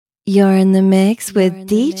You're in the mix with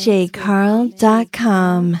DJCarl.com.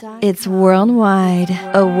 It's worldwide,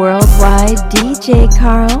 a worldwide DJ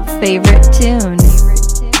Carl favorite tune.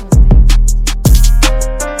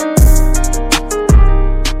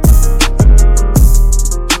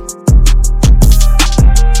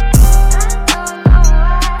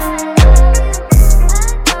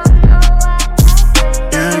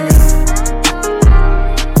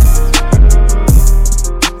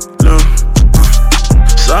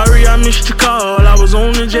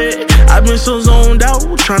 I've been so zoned out,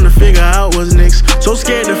 trying to figure out what's next. So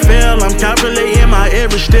scared to fail, I'm calculating my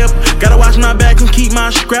every step. Gotta watch my back and keep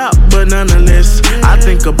my scrap, but nonetheless, I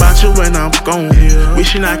think about you when I'm gone.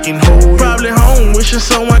 Wishing I can hold you. Probably home, wishing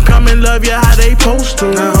someone come and love you how they supposed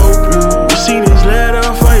to. I hope you see this letter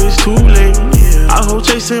before it's too late. I hope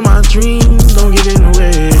chasing my dreams don't get in the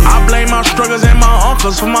way. I blame my struggles and my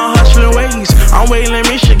uncles for my hustling ways. I'm waiting in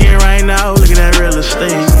Michigan right now, looking at real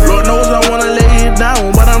estate. Lord knows I wanna lay it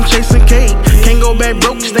down, but I'm chasing cake. Can't go back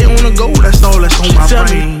broke, stay on the go, that's all that's on my brain. Tell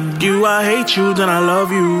me, you, I hate you, then I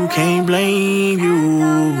love you, can't blame you.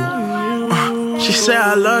 She said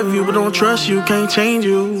I love you, but don't trust you, can't change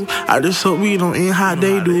you. I just hope we don't end how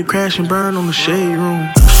they do, crash and burn on the shade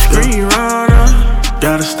room. Street runner,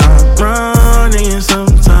 gotta stop running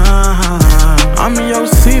sometime. I'm in your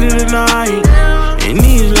city tonight, and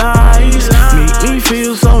these lights make me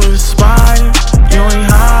feel so inspired. You ain't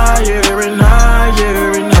higher and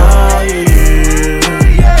higher and higher,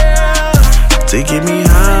 taking me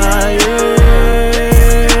higher,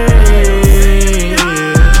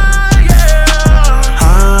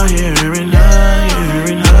 higher and higher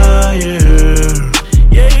and higher.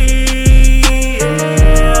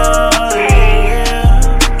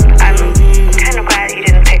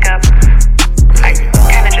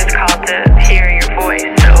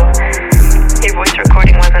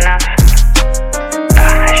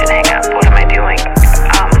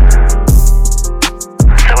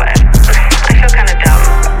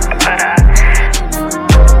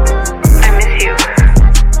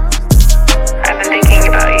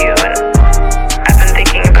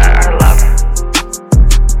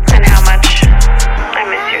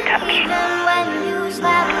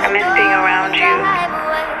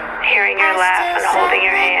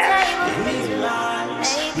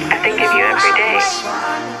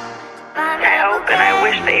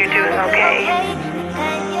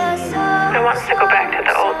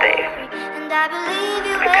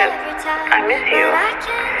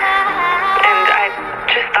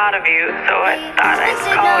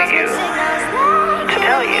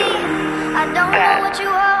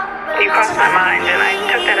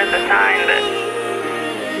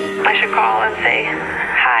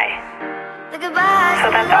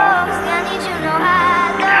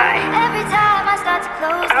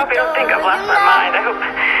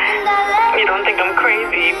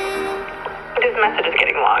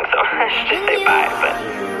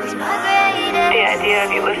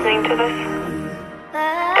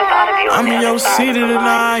 I'm in your city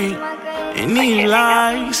tonight, and these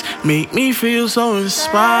lights make me feel so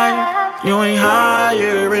inspired. You ain't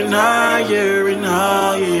higher and higher and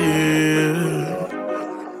higher.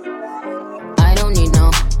 I don't need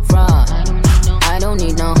no fraud. I don't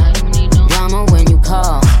need no drama when you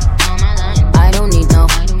call. I don't need no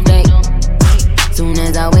fake. Soon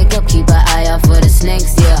as I wake up, keep an eye out for the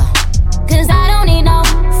snakes, yeah. Cause I don't need no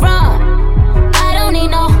fraud. I don't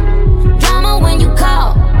need no drama when you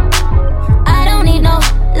call. I don't need no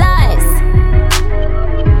lies.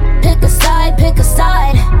 Pick a side, pick a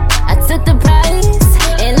side. I took the prize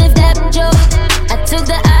and lift that joke. I took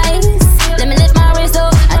the ice. Let me lift my wrist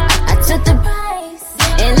up. I took the prize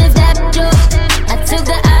and lift that joke. I took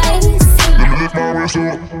the ice. Let me lift my wrist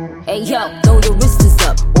up. Hey yo, throw your wrists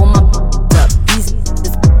up. All my up. These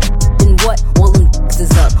is and what? All them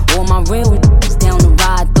is up. All my real down the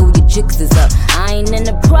ride. Throw your chicks is up. I ain't in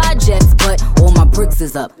the projects, but all my bricks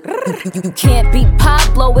is up. You can't beat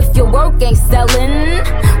Pablo if your work ain't selling.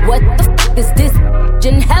 What the f is this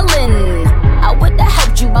Jen Helen? I would've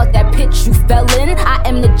helped you out that pitch you fell in. I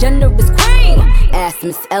am the generous queen. Ask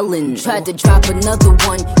Miss Ellen. Tried to drop another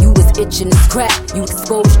one, you was itching to scrap. You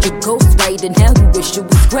exposed your ghost right and now you wish you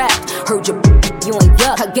was scrapped. Heard your you ain't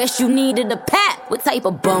yuck, I guess you needed a pat. What type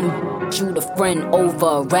of bum shoot a friend over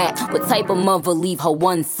a rat? What type of mother leave her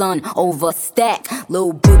one son over a stack?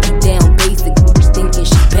 Little boogie down basic, thinking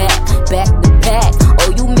she back to back.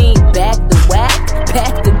 Oh, you mean back to whack?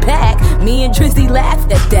 Back to back. Me and Drizzy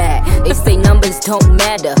laughed at that. They say numbers don't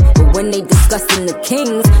matter, but when they discussing the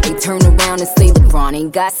Kings, they turn around and say LeBron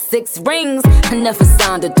ain't got 6 rings. I never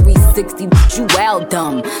signed a 360, but you out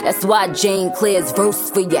dumb. That's why Jane Claire's verse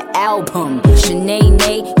for your album.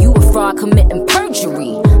 Shanae, you a committing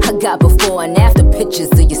perjury. I got before and after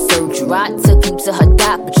pictures of your surgery. I took you to her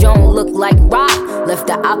doc, but you don't look like rock. Left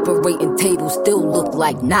the operating table, still look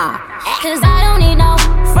like nah. Cause I don't need no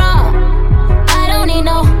fraud. I don't need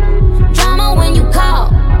no drama when you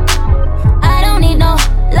call. I don't need no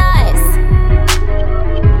lies.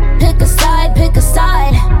 Pick a side, pick a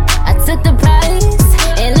side. I took the prize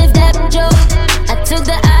and lift that joke. I took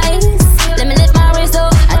the ice. Let me lift my wrist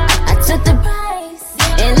up. I took the prize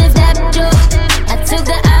and lift that joke. I took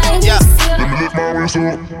the ice. Yeah. Let me lift my wrist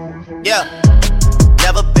up. Yeah.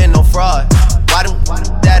 Never been no fraud. Why them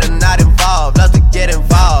that are not involved love to get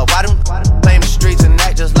involved? Why them claim the streets and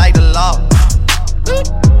act just like the law?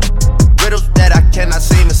 Riddles that I cannot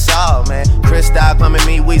seem to solve, man. Chris Style coming,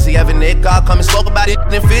 me, Weezy, Evan, Nick, all coming, spoke about it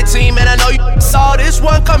in 15, man. I know you saw this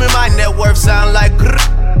one coming. My net worth sound like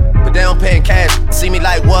but they don't pay in cash. See me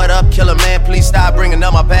like, what up, killer man? Please stop bringing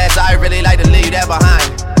up my past. I really like to leave that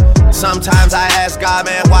behind. Sometimes I ask God,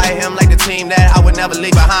 man, why him like the team that I would never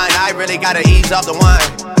leave behind? I really gotta ease off the wine.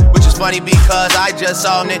 Which is funny because I just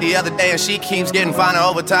saw Nick the other day and she keeps getting finer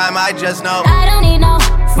over time. I just know I don't need no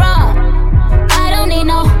fraud. I don't need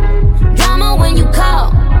no drama when you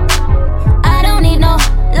call. I don't need no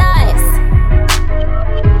lies.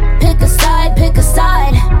 Pick a side, pick a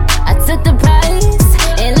side. I took the prize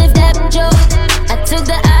and lift that joke. I took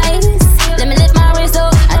the ice. Let me lift my wrist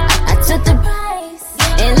up. I took the prize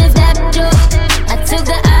and lift that joke. I took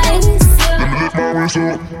the ice. Let me lift my wrist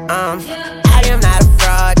up. I am not a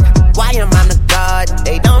fraud. Why am I the god?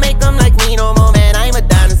 They don't make them like me no more, man. I'm a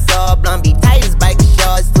dinosaur. Blonde be tight as bike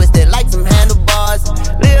shorts, twisted like some handlebars.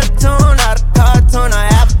 Little tune out of cartoon, I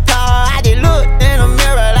avatar. I did look in the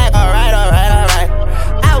mirror like alright, alright, alright.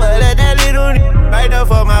 I will let that little right there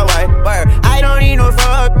for my wife. Word. I don't need no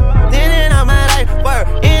fraud. In and out my life. Word.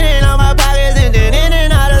 In and out my pockets and then in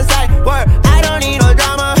and out of sight. Word. I don't need no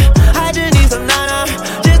drama. I just need some nana.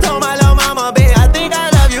 Just told my little mama, babe, I think I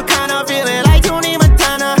love you, kinda feeling like Tony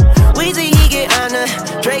Montana. Weezy, he get honor.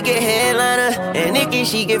 Drake get headliner. And Nicki,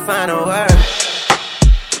 she get final word.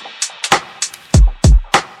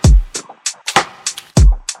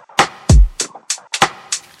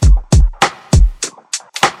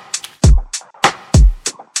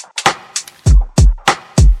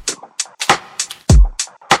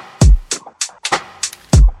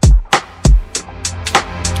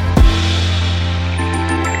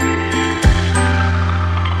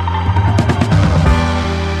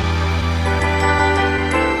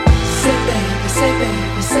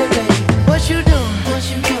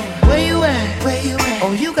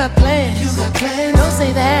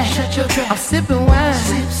 I'm sipping wine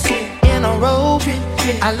in a robe.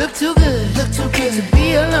 I look too good to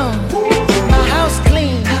be alone. My house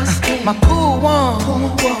clean, my pool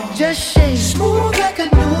warm. Just shake smooth like a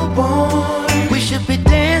newborn. We should be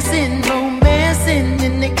dancing, romancing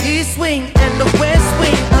in the east wing and the west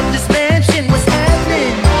wing of this mansion. What's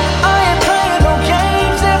happening? I ain't playing no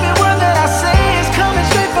games. Every word that I say is coming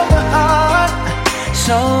straight from the heart.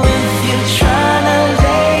 So if you're trying to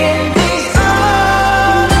lay in these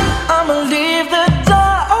arms, I'ma leave the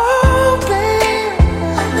door open.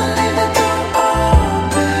 I'ma leave the door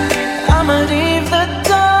open. I'ma leave the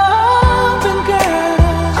door open, girl.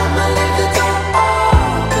 I'ma leave the door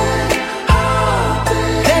open, open.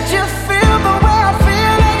 Let you feel the way I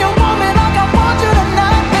feel, and you want me like I want you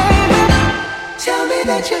tonight, baby. Tell me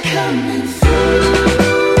that you're coming through.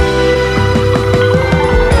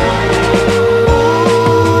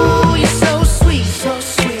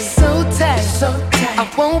 I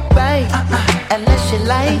won't bite unless you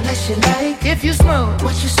like. If you smoke,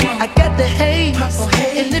 what you smoke? I got the haze.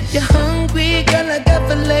 And if you're hungry, girl, I got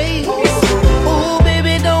fillets. Ooh,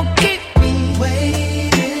 baby, don't keep me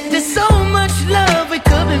waiting. There's so much love we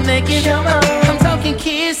could be making. I'm talking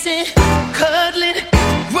kissing, cuddling,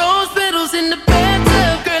 rose petals in the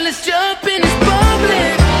bathtub. Girl, let's jump in, it's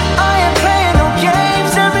bubbling. I ain't playing no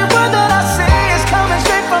games. Every word that I say is coming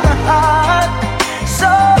straight from the heart. So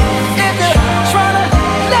if you're trying to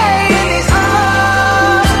lay in these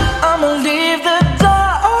arms, I'ma leave the door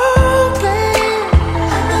open.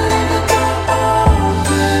 I'ma leave the door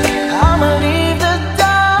open. I'ma leave the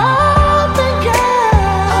door open,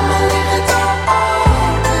 girl. I'ma leave the door open.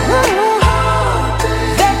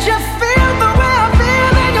 Let you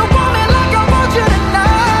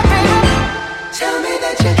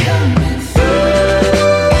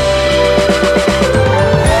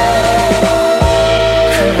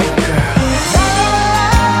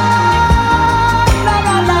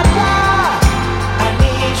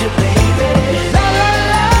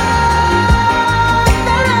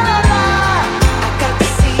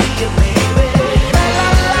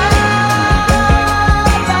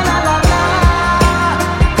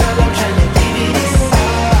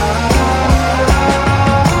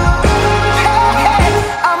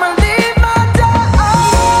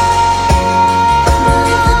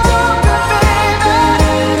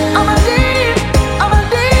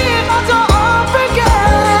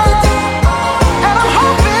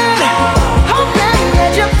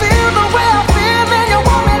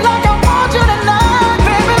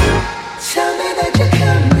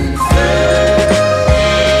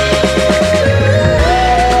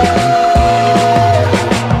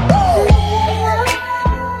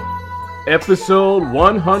Episode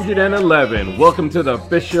 111. Welcome to the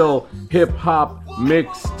official Hip Hop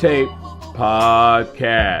Mixtape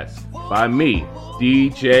Podcast by me,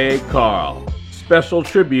 DJ Carl. Special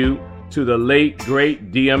tribute to the late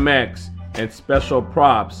great DMX and special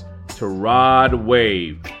props to Rod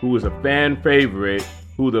Wave, who is a fan favorite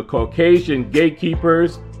who the Caucasian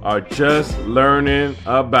gatekeepers are just learning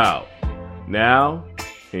about. Now,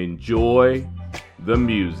 enjoy the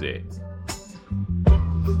music.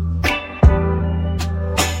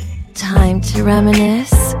 Time to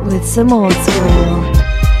reminisce with some old school.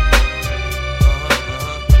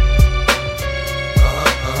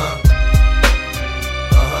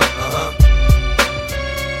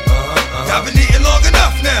 I've been eating long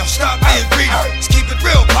enough now, stop being greedy. Let's keep it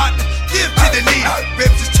real, partner, give to the needy.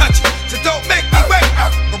 Ribs is touching, so don't make me wait.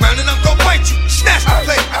 Around and I'm gon' bite you, snatch the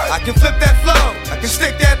plate. I can flip that flow, I can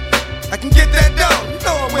stick that, I can get that dough. You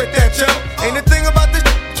know I'm with that, yo. Ain't a thing about this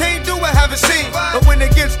can't do, I haven't seen. But when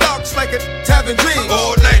it gets dark, it's like a having dreams.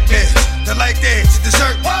 All nightmares, the light dance,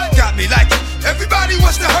 dessert, got me like it. Everybody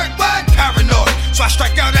wants to hurt, but paranoid, so I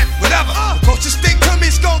strike out at whatever. The closest thing to me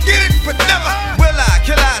is gon' get it, but never will I,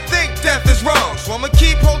 kill I think death is wrong. So I'ma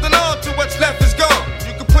keep holding on to what's left is gone.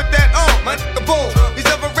 You can put that on, my nigga, boom. These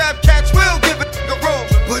other rap cats will give it a roll.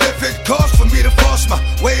 But if it costs for me to force my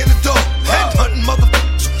way in the door, head hunting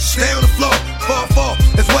motherfuckers, stay on the floor. Fall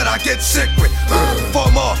is what I get sick with. 4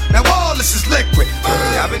 more, now all this is liquid.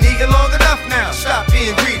 I've been eating long enough now, stop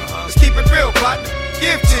being greedy. Let's keep it real, partner,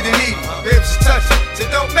 give to the needy. Ribs is touching, so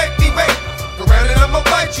don't make me wait. Go round and I'ma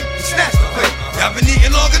bite you and snatch the plate. I've been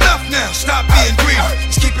eating long enough now, stop being greedy.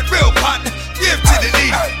 Let's keep it real, partner, give to the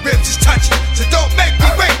needy. Ribs is touching, so don't make me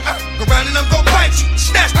wait. Go round and I'm gon' bite you and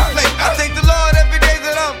snatch the plate. I thank the Lord every day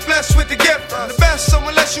that I'm blessed with the gift. I'm the best, so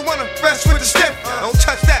unless you wanna rest with the stiff, don't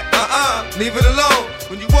touch that, leave it alone.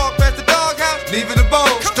 When you walk past the doghouse, leave it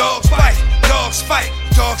alone. Dogs bite, dogs fight,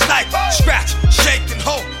 dogs like scratch, shake and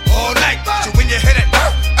hold all night. So when you hit it,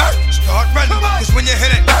 start running. Cause when you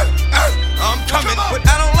hit it, I'm coming. But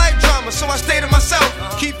I don't like drama, so I stay to myself.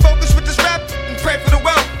 Keep focused with this rap and pray for the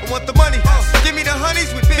wealth. I want the money, give me the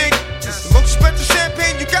honeys with big. The most expensive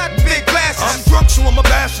champagne you got, big glasses. I'm drunk, so I'm a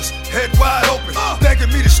bashes, head wide open.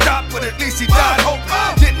 Begging me to stop, but at least he died hoping.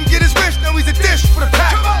 Didn't get his wish, now he's a dish for the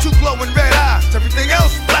pack. 2 glowing red eyes, everything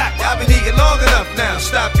else black. I've been eating long enough now,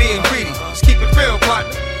 stop being greedy. Let's keep it real,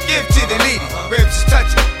 partner, give to the needy. Ribs is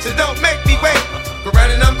touching, so don't make me wait. Go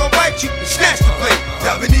round and I'm gon' bite you and snatch the plate.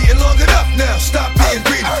 I've been eating long enough now, stop being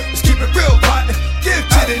greedy. Let's keep it real, partner, give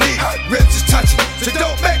to the needy. Ribs is touching, so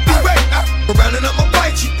don't make me wait. Go round and I'ma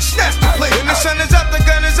bite you and snatch the plate. When the sun is up, the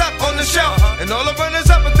gun is up on the shelf. And all the runners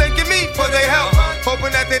up are thanking me for their help.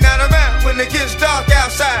 Hoping that they're not around when it gets dark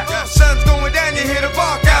outside. Sun's going down, you hear the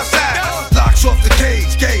bark outside. Locks off the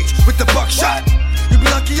cage, gauge with the buckshot. You be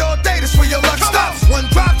lucky all day, that's where your luck stops. One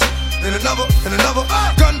drops, and another,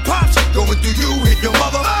 gun pops, going through you, hit your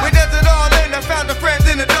mother. We does it all in, I found a friend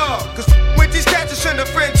in the dog. Cause with these cats, I send a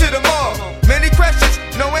friend to the mall. Many questions,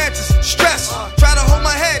 no answers, stress. Try to hold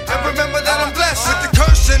my head and remember that I'm blessed. With the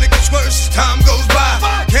curse and it gets worse, time goes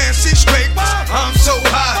by. Can't see straight, I'm so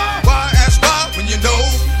high. Why ask why when you know?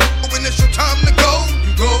 When it's your time to go,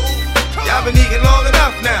 you go. Y'all been eating long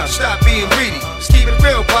enough now, stop being greedy. Let's keep it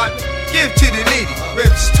real, partner, give to the needy.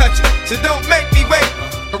 Ribs is touching, so don't make me wait.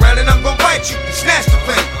 Around and I'm gon' bite you and snatch the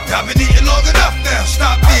plate. I've been eating long enough now,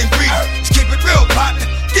 stop being greedy. Let's keep it real, partner,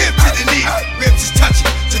 give to the needy. Ribs is touching,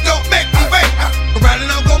 so don't make me wait. Around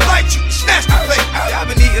and I'm gon' bite you and snatch the plate. I've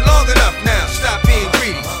been eating long enough now, stop being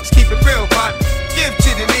greedy. Let's keep it real, partner, give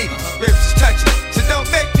to the needy. Ribs is touching, so don't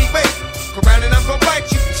make me wait. Around and I'm gon' bite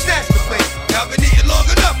you and snatch the plate. I've been eating long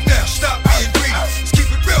enough now, stop being greedy. Let's keep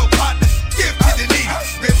it real, partner, give to the needy.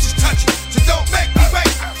 Ribs is touching, so don't make me wait.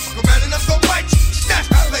 Around and I'm gon' bite you and snatch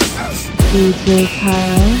the plate. DJ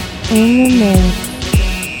Carl in the mix.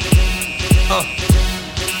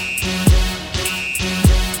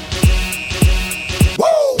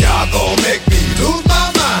 Y'all gon' make me lose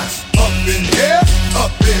my mind. Up in here,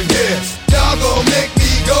 up in here. Y'all gon' make me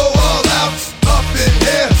go all out. Up in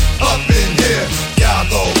here, up in here. Y'all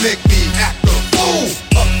gon' make me act a fool.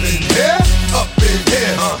 Up in here, up in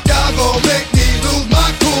here. Y'all gon' make me lose my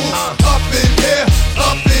cool. Up in here,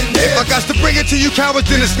 up in here. If I got to bring it to you cowards,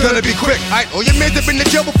 then it's gonna be quick. Alright, all your mans have been to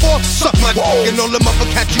jail before, suck my dick. And all them upper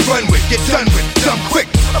cats you run with, get done with, dumb quick.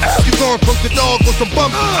 You gon' approach the dog with some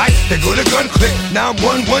bump. Alright, they go to gun click. Now I'm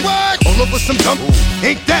 1-1, all over some dump.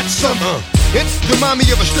 Ain't that something? It remind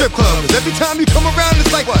me of a strip club. Cause every time you come around,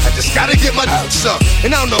 it's like, what? I just gotta get my dick sucked.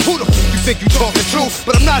 And I don't know who the f*** you think you talking to,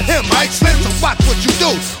 but I'm not him, Mike Slim, so watch what you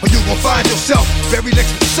do, or you gon' find find yourself buried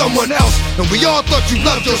next to someone else. And we all thought you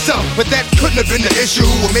loved yourself, but that couldn't have been the issue.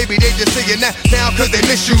 Or maybe they just saying that now cause they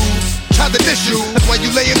miss you. Tried to diss you, that's why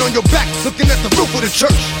you laying on your back, looking at the roof of the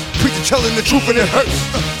church. Preacher telling the truth and it hurts.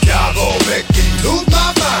 Y'all gon' make me lose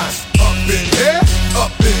my mind. Up in here,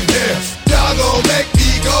 up in here. Y'all gon' make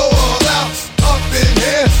me go all out. Up in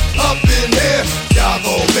here, up in here. Y'all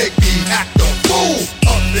gon' make me act a fool.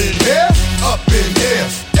 Up in here, up in here.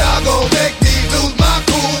 Y'all gon' make me lose my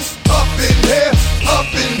cool. Up in here,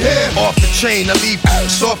 up in here. Off the chain, I leave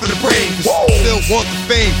soft in the brain. Still want the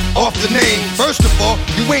fame, off the name. First of all,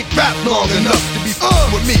 you ain't rap long enough to be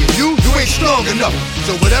with me. And you ain't strong enough.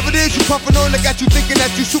 So whatever it is you puffin' on, I got you thinking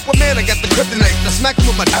that you Superman. I got the kryptonite. I smack him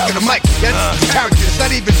with my dick in the mic. That's characters,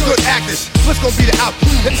 not even good actors. What's gonna be the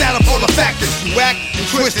outcome? Let's add up all the factors. You act and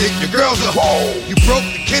twisted, your girl's a hoe. You broke,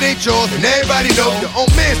 the kid ain't yours, and everybody know. Your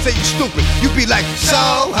own man say you stupid. You be like, so,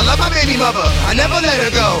 I love my baby mother. I never let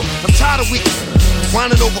her go. I'm tired of weak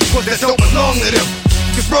whining over puss that don't belong to them.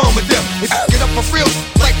 What's wrong with them? If you get up for real,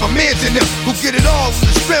 like my mans in them, who get it all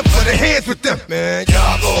with the strength of their hands with them. Man,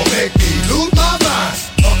 y'all gon' make me lose my mind.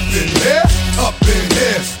 Up in here, up in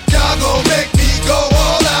here. Y'all gon' make me go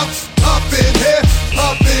all out. Up in here,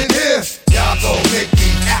 up in here. Y'all gon' make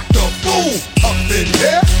me act a fool. Up in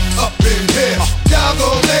here, up in here. Y'all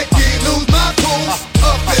gon' make me lose my cool.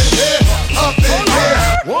 Up in here, up in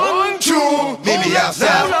here. 1, 2, meet me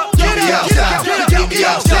outside. Meet me outside. Meet me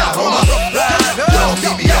outside. Hold up.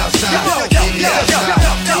 Meet me outside, meet me outside,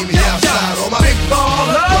 meet me outside, on my big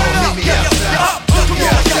baller. Meet me outside, meet me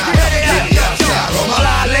outside, meet me outside, on my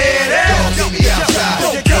lady. Meet me outside,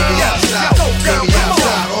 meet me outside, meet me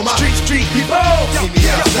outside, on my street people. Meet me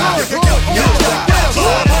outside,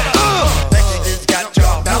 just got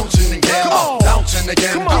y'all bouncing again, bouncing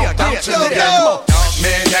again, bouncing again.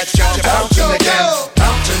 Man, that's got you bouncing again,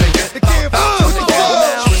 bouncing again, bouncing again.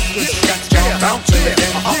 Got y'all bouncing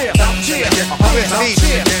again, bouncing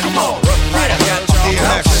again. Come on, right, I got y'all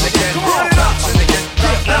bouncing again, bouncing again.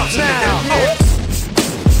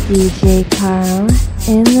 DJ Carl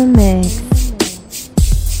in the mix.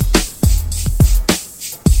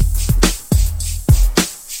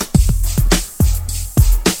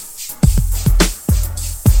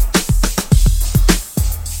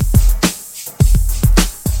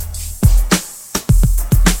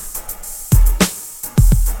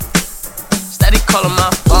 Steady calling my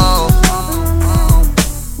phone.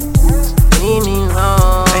 Leave me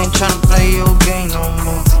alone. I ain't tryna play your game no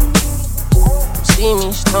more. See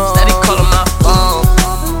me strong. Steady calling my phone.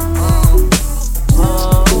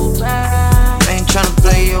 I ain't tryna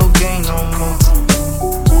play your game no more.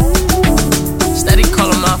 Steady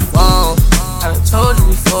calling my phone. I done told you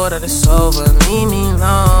before that it's over. Leave me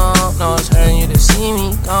alone. No, it's hurting you to see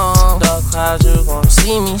me gone. Dark clouds, you gon'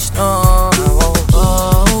 see me strong. I won't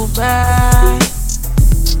go back.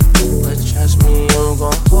 But trust me, I'm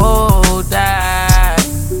gon' hold that.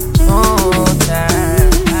 Hold that.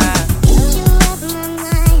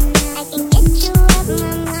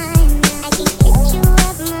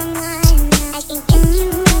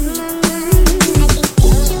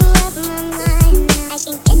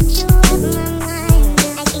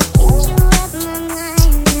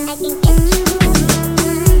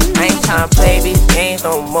 I ain't tryna play these games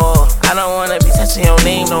no more. I don't wanna be touching your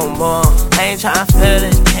name no more. I ain't tryna feel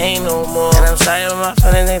this pain no more. And I'm sorry but my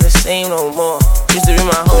feelings ain't the same no more. Used to be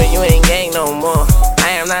my homie, you ain't gang no more.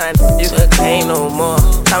 I am not a you could claim no more.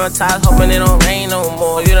 Traumatized, hoping it don't rain no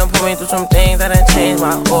more. You done put me through some things that done changed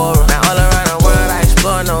my aura. Now all around the world I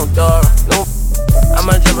explore no Dora. No, I'm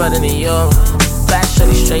a dripper than the Euro. Black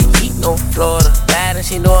shorty straight heat, no Florida. Bad and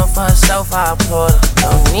she doing for herself, I applaud her.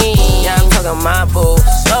 No need, yeah, I'm talking my boo.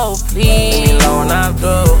 So please, leave me alone, I'm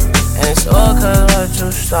through. And it's all cause what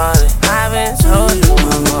you started. I've been told you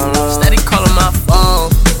I'm gonna steady calling my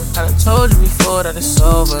phone. I done told you before that it's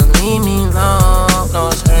over. Leave me alone. No,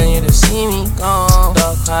 it's hurting you to see me gone.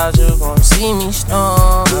 Dark clouds, you gon' see me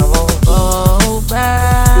strong. I won't go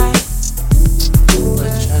back.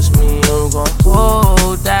 But trust me, I'm gon'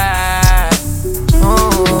 hold that.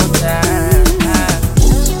 Hold that.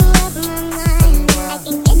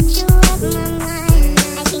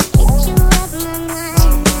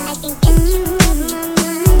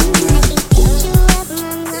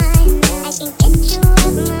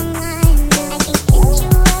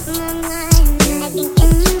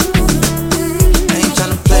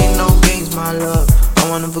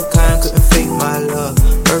 One of a kind, couldn't fake my love.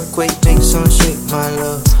 Earthquake makes some shake my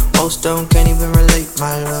love. Most of them can't even relate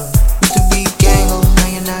my love. Used to be gang, oh now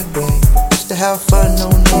you're not gang. Used to have fun, no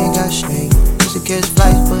nigga got shame. Used to catch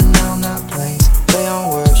flights, but now I'm not playing. Play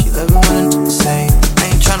on words, she love it when I do the same.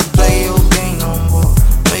 I ain't tryna play your game no more.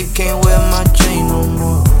 No, you can't wait.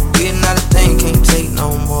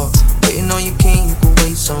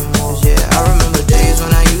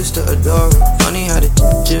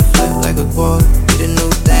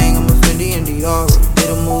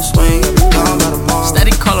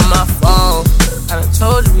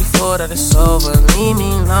 that it's over, leave me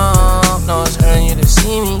alone. No, it's hurting you to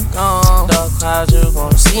see me gone. Dark clouds, you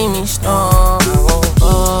gon' see me storm. I won't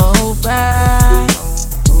go back,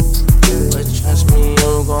 but trust me,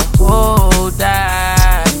 I'm gon' hold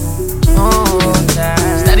that, hold that.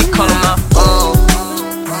 Steady calling my phone.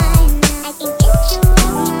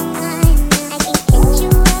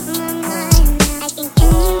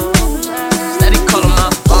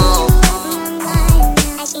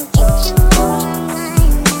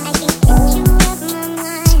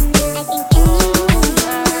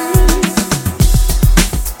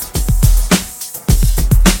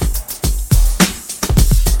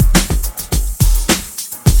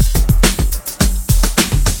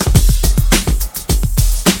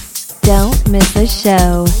 Don't miss a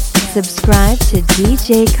show. Subscribe to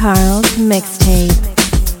DJ Carl's mixtape.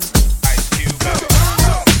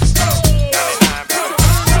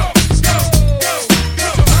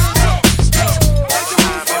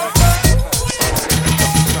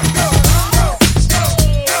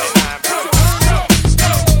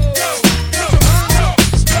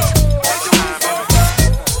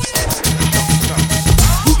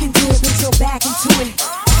 You can do it, put your back into it.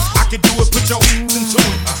 I can do it, put your into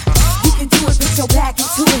it. You can do it, put your back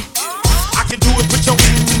into it. I can do it, put your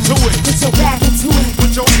into it. Put your back into it.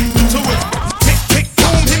 Put your into it. Tick, tick,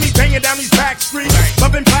 boom, hit me banging down these back streets.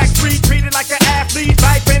 Loving Black Street, treated like an athlete.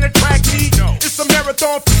 Life ain't a track meet. It's a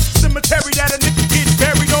marathon cemetery that a nigga gets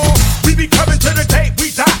buried on. We be coming to the day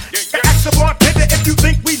we die. Ask the bartender if you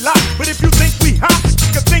think we lie. But if you think we hot, you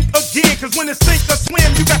can think again. Cause when it's sink or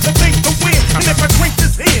swim, you got to think to win. And if I drink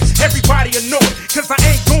this in, everybody annoyed. Cause I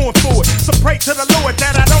ain't going for it. So pray to the Lord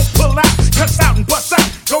that I don't pull out. Cuss out and bust out.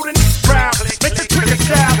 Go to this crowd. Make the trigger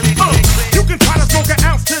shout. You can try to smoke an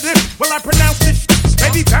ounce to this. Will I pronounce this shit?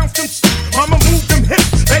 Baby bounce them shit. Mama move them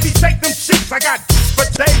hips. Baby shake them shits. I got for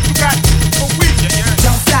days. You got for weeks.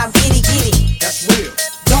 Don't stop, get it. That's real.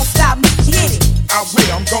 Don't stop, hit it. I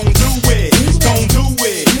will. I'm gon' do it. Gon' do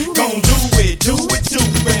it. Gon' do it. Do it. Do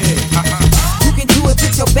it. You can do it,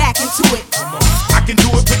 put your back into it. I can do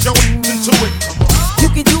it. Put your into it. You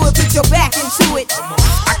can do it, put your back into it.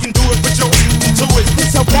 I can do it. Put your into it.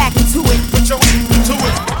 Put your back into it. Put your into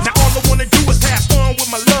it. Now all I wanna do is have fun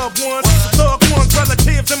with my loved ones, loved ones,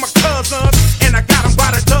 relatives, and my cousins. And I got them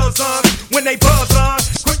by the dozens when they buzz on.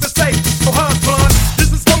 Quick to say, oh husband,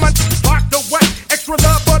 this is for my locked away. Extra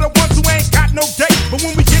love for the ones who ain't got no date. But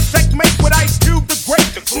when we get checkmate with Ice Cube the Great,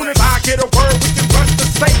 as soon as I get a word, we can rush the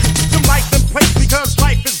state. Some license plates because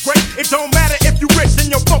life is great. It don't matter if you rich and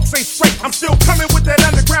your folks ain't straight. I'm still coming with that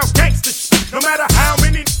underground gangster shit. No matter how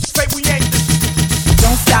many say we ain't this.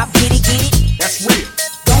 Don't stop, get it. That's real.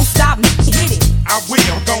 Don't stop, hit it. I will,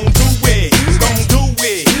 I'm gon' do it. Gon' do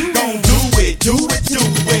it. Gon' do it. Do it, do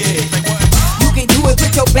it. You can do it,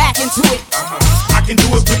 put your back into it. I can do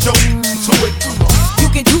it, put your into it. You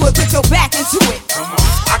can do it, put your back into it.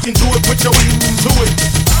 I can do it, put your into it.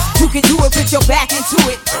 You can do it, put your back into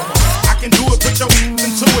it. I can do it, put your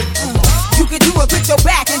into it. You can do it, put your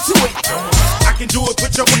back into it. I can do it,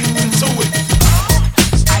 put your into it.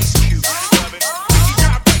 Ice Cube,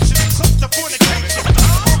 close to fornication.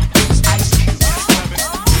 Ice Cube,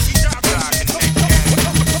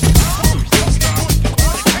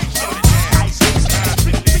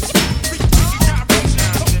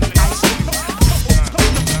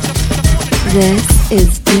 This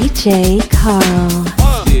is DJ Carl.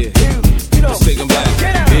 Let's take 'em back.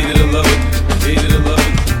 Hate it or love it. Hate it or love it.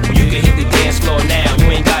 You can hit the dance floor now.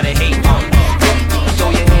 You ain't gotta hate. Throw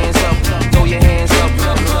your hands up. Throw your hands up.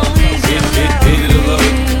 Hate it or love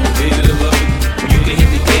it. Hate it or love it. You can hit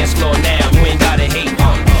the dance floor now. You ain't gotta hate.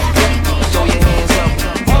 Throw your hands up.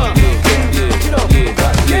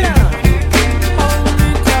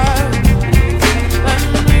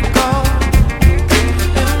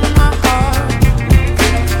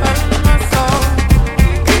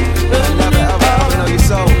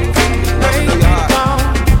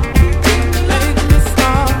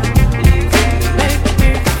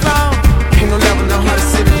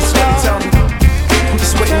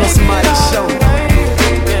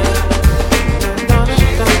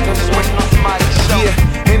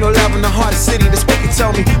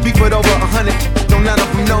 Tell me, beef with over 100, don't none of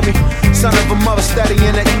them know me. Son of a mother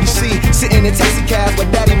studying at UBC, sitting in taxi cabs with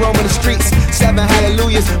daddy roaming the streets. 7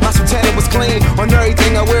 hallelujahs, my sultana was clean. On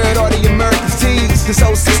everything I wear it, all the American tees. This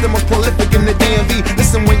whole system was prolific in the DMV.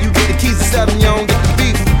 Listen, when you get the keys to 7, you don't get the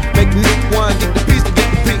beef. Make the one, get the piece to get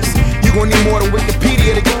the piece. You gon' need more than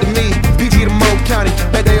Wikipedia to get to me. PG to Mo County,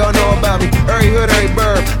 bet they all know about me. Every hood, every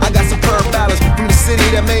burb, I got superb balance. From the city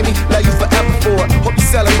that made me, love you forever for it. Hope you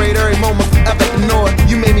celebrate every moment forever at the north.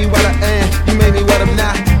 You made me what I am, you made me what I'm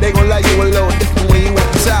not. They gon' like you alone, different when you at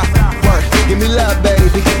the top.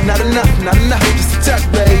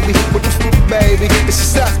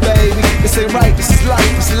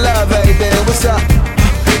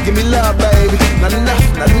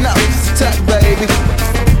 baby.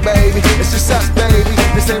 Baby, it's just us, baby.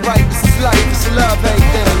 This ain't right, this is life, this is love, hate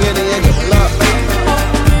thing, yeah, love.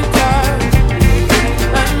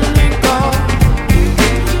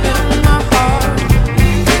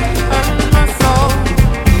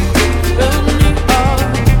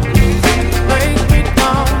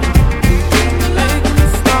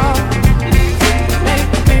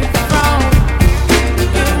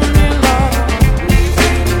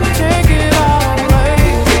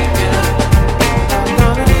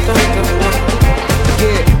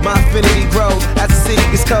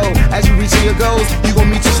 As you reach your goals, you gon'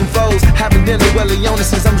 meet you some foes. Having dinner, well,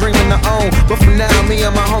 illnesses I'm dreaming to own. But for now, me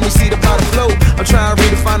and my homies see the pot afloat. I'm trying to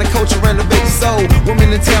redefine the culture, renovate the soul.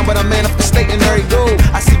 Women in town, but I'm manifesting every goal.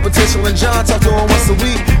 I see potential in John, talk to him once a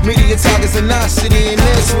week. Media targets in our city and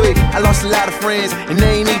this week. I lost a lot of friends, and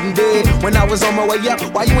they ain't even dead. When I was on my way up,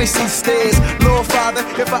 why you ain't see the stairs? Lord Father,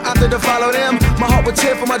 if I opted to follow them, my heart would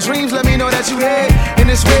tear for my dreams, let me know that you had. And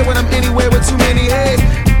it's rare when I'm anywhere with too many heads.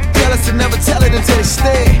 Tell us to never tell it until it's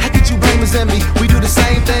dead. How could you blame us and me? We do the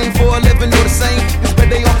same thing for a living, or the same. It's but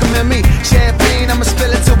they all commend me. Champagne, I'ma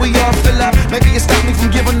spill it till we all fill up. Maybe it stopped me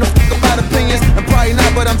from giving a fuck about opinions. And probably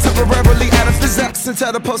not, but I'm temporarily out of physics. And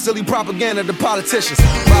tell the post silly propaganda to politicians.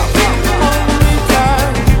 Wow, wow, wow.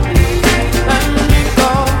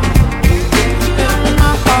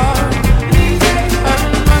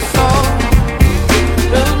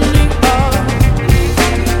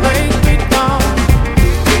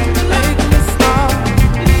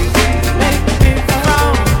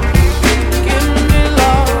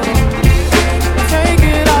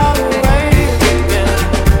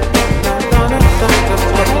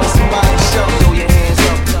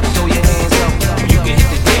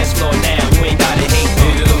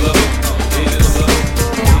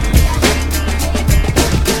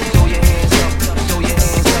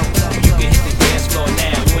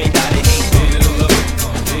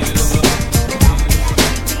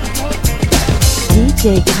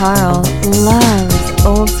 DJ Carl loves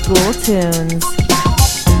old school tunes.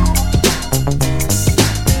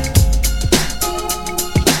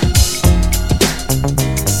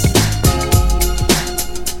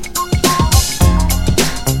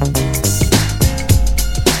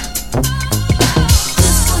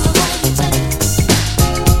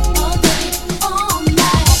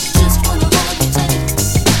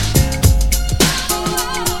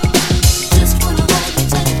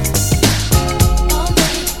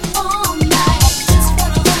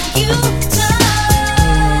 You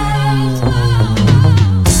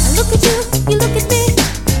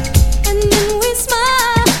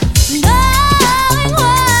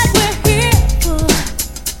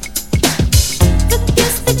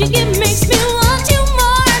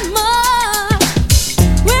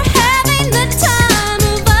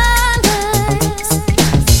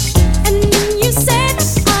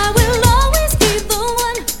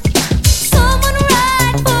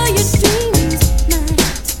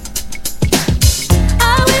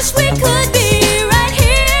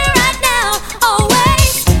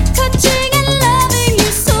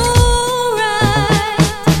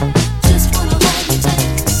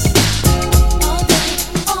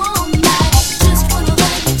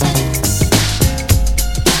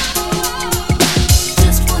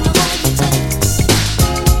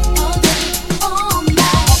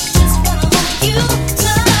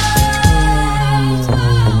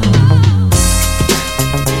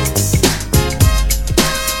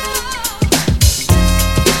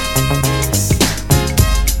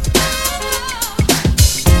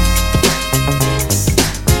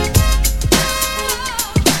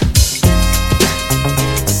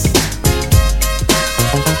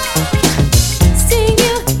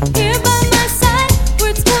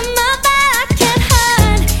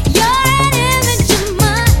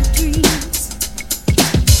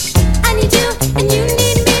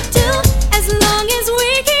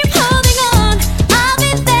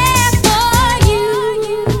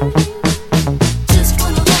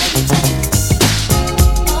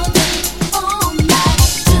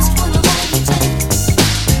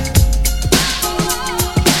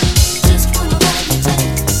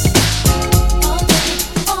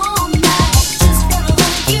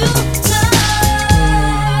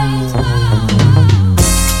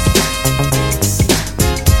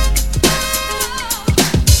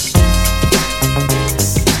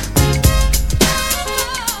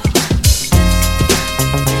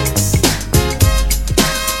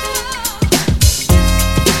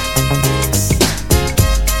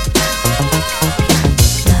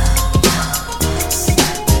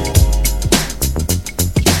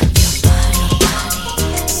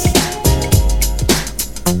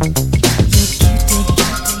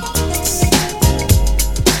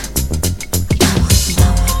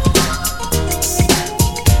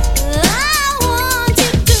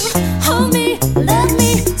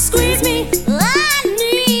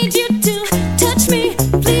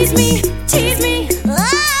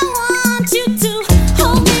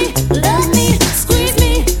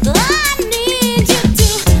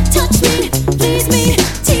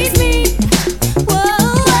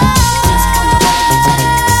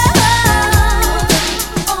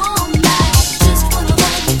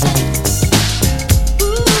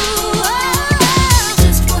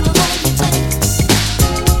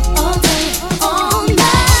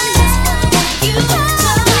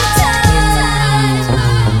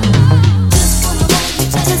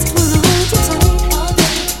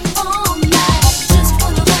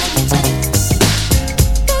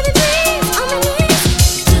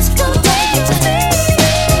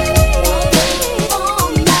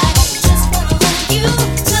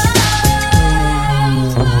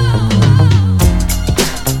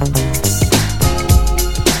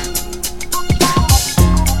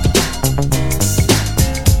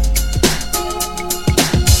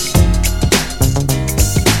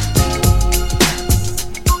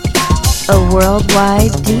a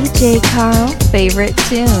worldwide DJ Carl favorite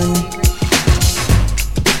tune.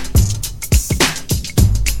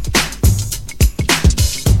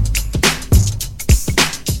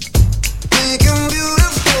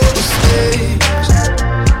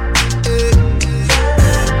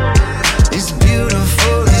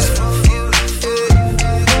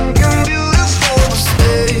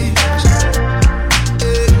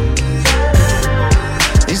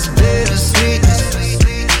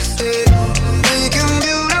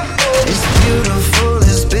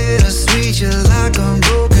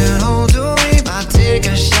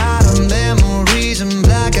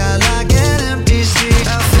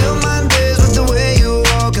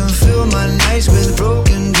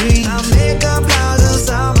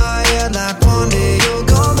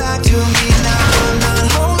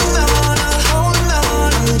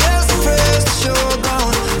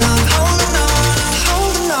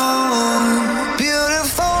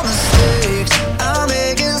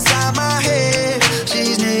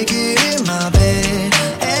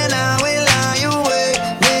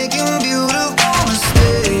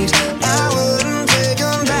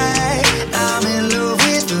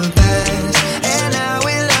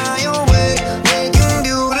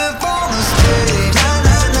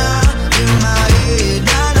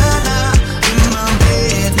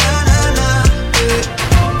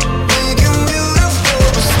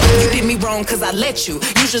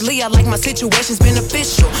 Usually I like my situations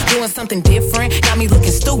beneficial. Doing something different got me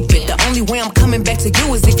looking stupid. The only way I'm coming back to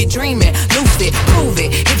you is if you're dreaming. Lucid, prove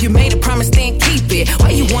it. If you made a promise, then keep it.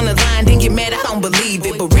 Why you wanna lie and then get mad? I don't believe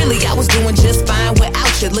it. But really, I was doing just fine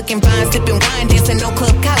without you. Looking fine, sipping wine, dancing no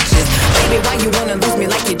club couches. Baby, why you wanna lose me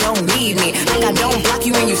like you don't need me? Like I don't block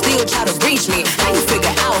you and you still try to reach me. How you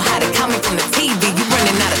figure out how to call me from the TV? You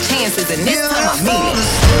running out of chances and this time I mean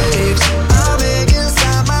it. I make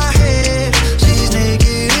inside my head. She's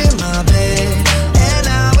naked in my bed, and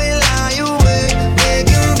I will lie awake,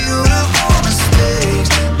 making beautiful mistakes.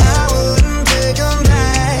 I wouldn't take them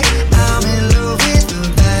back. I'm in love with the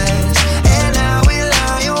past, and I will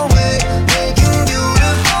lie awake, making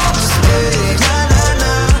beautiful mistakes. Na na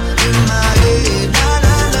na, in my head, na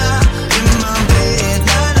na na, in my bed,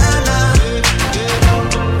 na na na,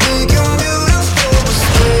 making beautiful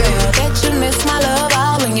mistakes. Bet you miss my love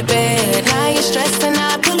all in your bed. Now you're stressed and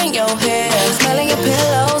I'm pulling your hair, smelling your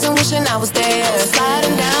pillows and wishing I was there,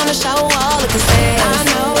 sliding down the shower wall of the stairs. I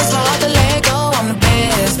know it's hard to let go, I'm the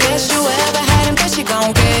best you ever had and best you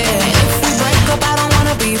gon' get. If we break up, I don't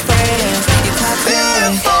wanna be friends. You top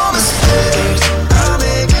beautiful mistakes I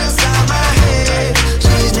make inside my head.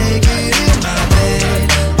 She's naked in my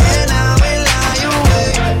bed, and I will lie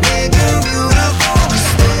awake, making beautiful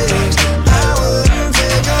mistakes. I wouldn't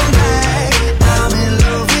take them back. I'm in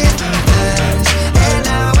love with the past, and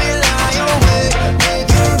I will lie awake,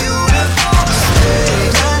 making beautiful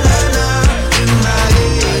mistakes. Na na na, in my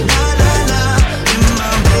head, na na na, in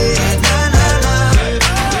my bed, na na na,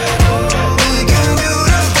 making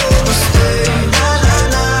beautiful mistakes. Na na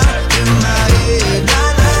na, in my head, na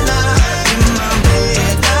na na, in my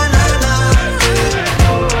bed, na na na,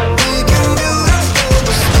 making beautiful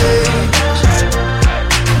mistakes.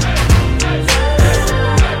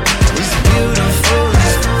 It's beautiful,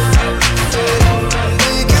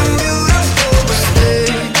 making beautiful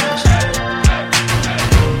mistakes.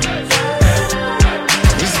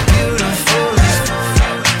 It's beautiful,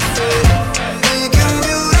 making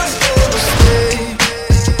beautiful mistakes.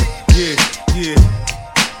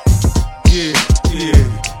 Yeah.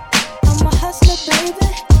 I'm a hustler, baby.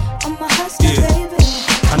 I'm a hustler, baby.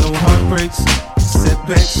 I know heartbreaks,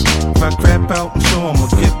 setbacks. If I crap out, I'm sure I'ma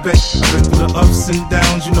get back. I've been through the ups and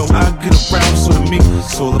downs, you know I get around. So to me,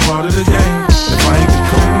 it's all a part of the game. If I ain't the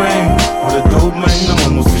cocaine or the dope man, I'm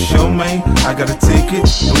almost for sure, man. I gotta take it,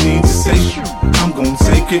 no need to say shit. I'm gon'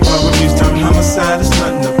 take it. Robberies turn homicide, it's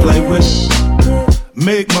nothing to play with.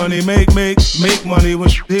 Make money, make money. When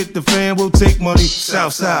shit hit the fan, we'll take money.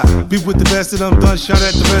 Southside, be with the best of them, done shot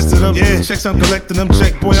at the rest of them. Yeah, checks I'm collecting them,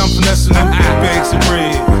 check, boy, I'm finessing them. Big bags of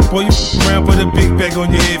bread, boy, you around, put a big bag on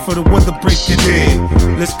your head for the weather break your head.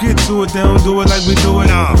 Let's get to it, they don't do it like we do it.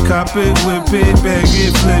 Cop it, whip it, bag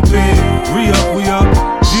it, flip it. Re-up, we up,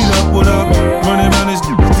 G'd up, what up? Running around this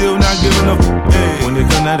still not giving up. Hey. When they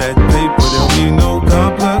come out that paper, there'll be no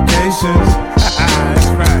complications. That's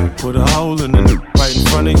right. Put a hole in the right in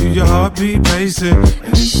front of you, your heartbeat racing,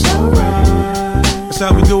 and it's alright. That's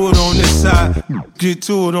how we do it on this side. Get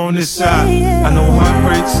to it on this side. I know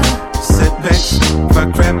heartbreaks, setbacks. If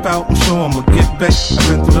I crap out, I'm sure I'ma get back. I've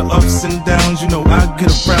been through the ups and downs, you know I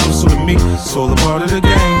get around. So to me, it's all a part of the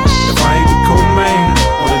game. If I ain't the co-main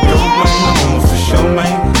or the dope man, I'm almost for sure,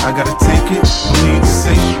 man. I gotta take it, no need to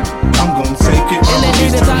say shit. I'm gon'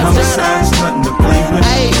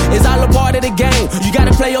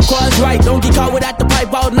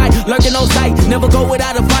 lurking on sight. Never go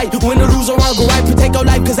without a fight. Win or lose or wrong, go right, protect your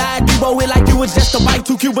life. Cause I do it like you was just a bite.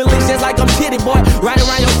 2 Cuban links just like I'm titty boy. Right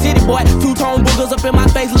around your city boy. 2-tone boogers up in my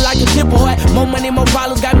face look like a chip boy. More money, more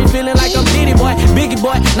problems, got me feeling like I'm Diddy boy. Biggie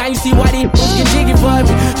boy, now you see why these get jiggy for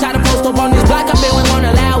me. Try to post up on this block, I bet we won't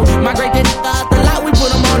allow it. Migrate that out the lot, we put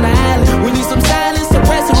them on the island. We need some silence,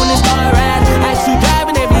 suppress it when it start riding. Ask you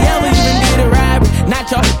driving, have you ever even did a robbery? Not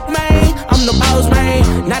your man, I'm the boss man.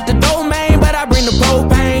 Not the domain, but I bring the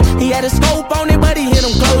propane. He had a scope on it, but he hit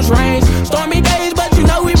him close range. Stormy days, but you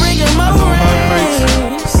know we bringin' more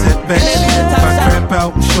rain. Sit back, if I crap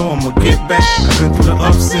out, I'm sure I'ma get back. I've been through the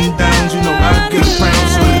ups and downs, you know I get around.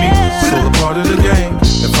 So to me, it's all a part of the game.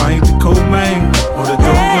 If I ain't the cold man or the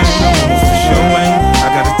dope man, I'm almost for sure, man. I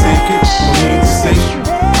gotta take it, no need to say shit.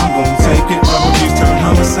 I'm gonna take it, probably turn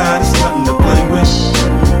homicide, it's nothing to play with.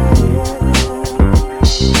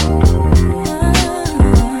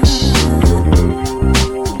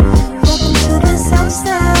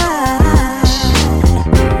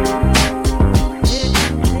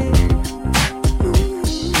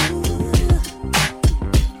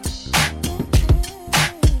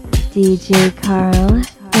 DJ Carl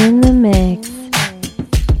in the mix.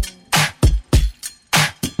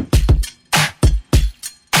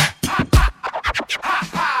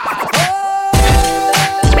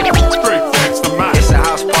 It's a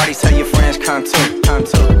house party, tell your friends come too.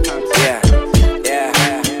 Yeah.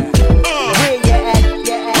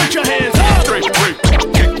 Put your hands up.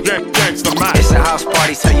 It's a house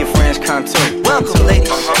party, tell your friends come too. Welcome, ladies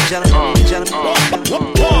and gentlemen.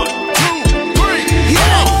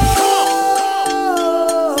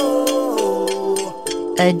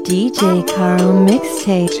 A DJ Carl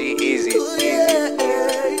mixtape. Easy. Yeah.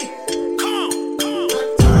 1, 2,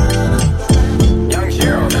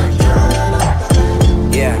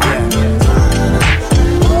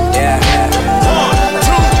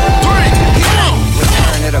 3,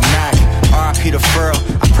 Return to the Mac, R.I.P. the Furl.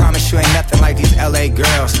 I promise you ain't nothing like these LA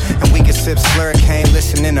girls. And we can sip slurricane,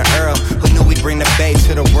 listening to Earl. Who knew we'd bring the bay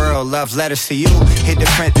to the world? Love letters to you, hit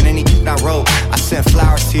different than any I wrote. I sent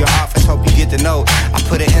flowers to your office, hope you get the note. I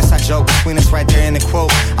put an inside joke between us right there in the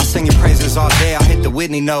quote. I'll sing your praises all day, I'll hit the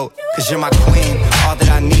Whitney note. Cause you're my queen, all that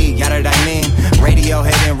I need, yada that I mean. Radio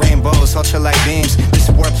hitting rainbows, ultralight beams. This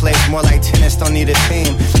sport plays more like tennis, don't need a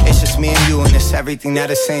team. It's just me and you and it's everything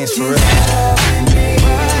that it seems for real.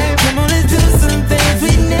 Come on, let's do some things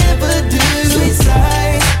we never do. Sweet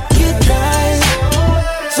side, get right.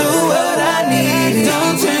 So what I need,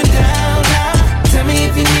 don't turn down now. Tell me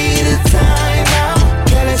if you need a time out.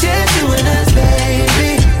 Girl, it's just you and us,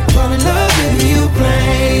 baby. Fall in love with you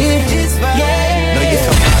playing. It's fine. No, you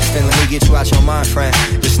feel constant, let me get you out your mind, friend.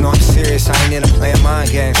 Just know I'm serious, I ain't into playing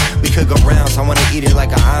mind games. We could go rounds, I wanna eat it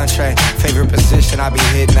like an entree. Favorite position, I be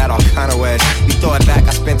hitting that all kind of ways. You throw it back,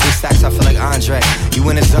 I spent 3 stacks, I feel like Andre. You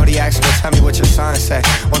in the Zodiac, so tell me what your sign say.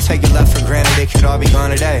 Won't take your love for granted, it could all be gone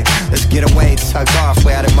today. Let's get away, tucked off,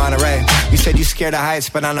 way out in Monterey. You said you scared of heights,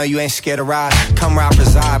 but I know you ain't scared to ride. Come where I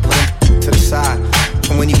preside, put them to the side.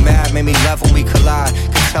 And when you mad, made me love when we collide.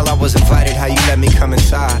 Could tell I was invited, how you let me come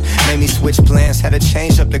inside. Made me switch plans, had to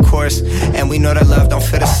change up the course. And we know that love don't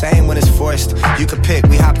feel the same when it's forced. You could pick,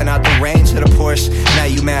 we hopping out the range of the Porsche. Now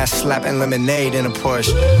you mad, slapping lemonade in a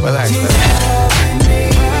Porsche. Relax,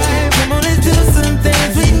 Come on, let's do some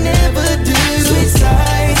things we never do. Sweet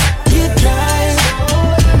side, get right.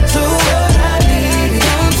 So what I need,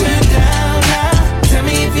 don't turn down now. Tell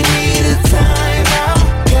me if you need a time out.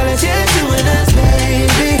 Girl, it's just you and us,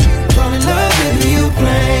 baby. Fall in love with you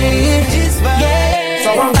playing. It's fine. So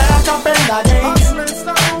I'm back up in the days,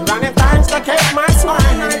 running times to keep my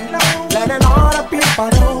smile, letting all the people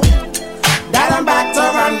know that I'm back to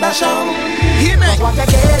run the show. What you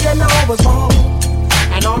did, you know was wrong,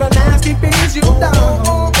 and all the nasty things you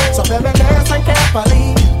done. So baby, listen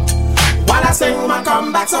carefully while I sing my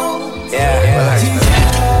comeback song.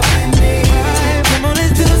 Come on,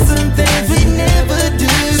 let's do some things we never do.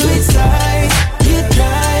 Sweet side, get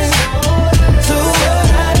right. So what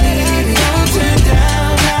I need, don't turn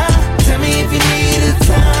down now. Tell me if you need a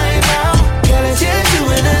time out. Girl, it's just you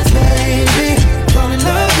and us, baby. Fall in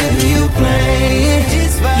love with you playing.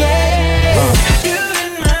 It's fine. You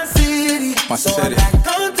in my city, so I'm not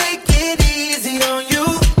gonna take it easy on you.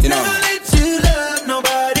 Never let you love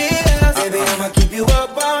nobody else. Baby, I'ma keep you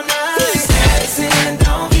up all night. Sexing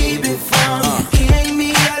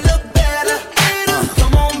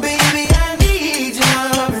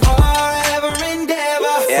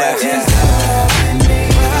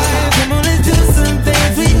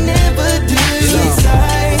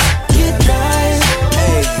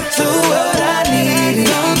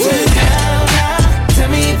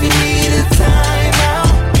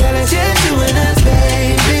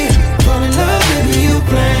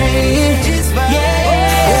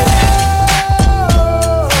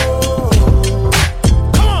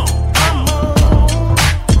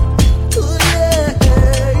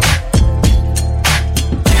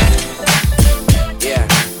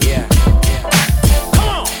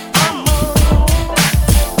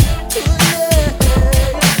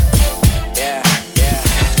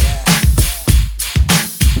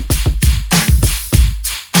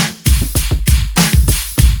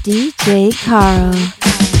DJ Carl.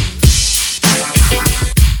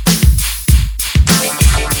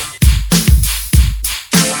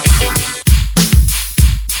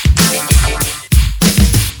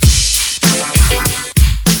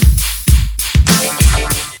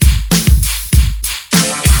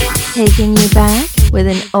 Taking you back with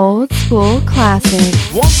an old school classic.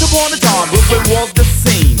 Once upon a time, Brooklyn was the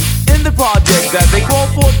scene. In the project that they call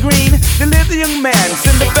Fort Greene, there lived a young man,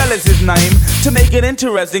 Cinderella's his name. To make it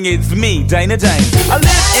interesting, it's me, Dana Dane. I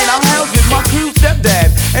lived in a house with my crew stepdad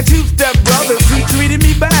and two stepbrothers who treated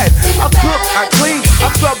me bad. I cooked, I cleaned, I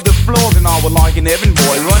scrubbed the floors, and I was like an errand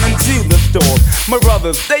boy running to the store. My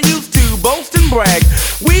brothers, they used to boast and brag.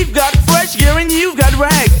 We've got fresh gear and you've got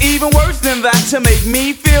rags. Even worse than that, to make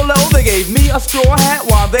me feel low, they gave me a straw hat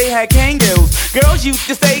while they had Kangols. Girls used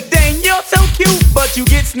to say, dang, you're so cute, but you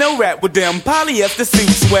get snow wrapped with them polyester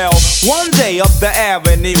suits. Well, one day up the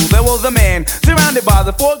avenue, there was a man surrounded by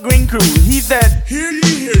the Fort Greene crew. He said, hear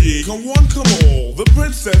ye, come one, come all. The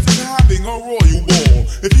princess is having a royal ball.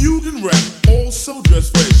 If you can rap, also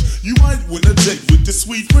dress fresh, you might win a date with the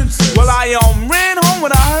sweet princess. Well, I ran home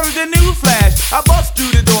when I heard the news flash. I bust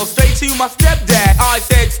through the door straight to my stepdad. I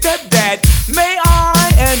said, stepdad, may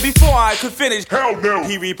I? And before I could finish, hell no,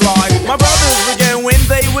 he replied. My brothers would get when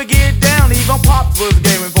they would get down. Even Pops was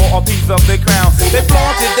gaming for a piece of the crown. They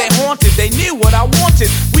flaunted, they haunted, they knew what I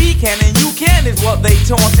wanted. We can and you can is what they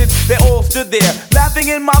taunted. They all stood there, laughing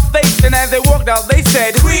in my face. And as they walked out, they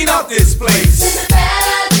said, clean up this place.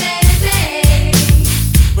 Cinderella day-to-day.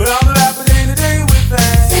 But I'm the rapper day-to-day with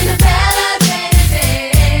that. Cinderella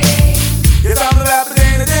day-to-day. Yes, I'm the rapper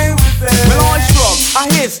day-to-day with that. Well, I shrugged, I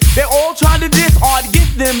hissed, they all tried to diss. I'd get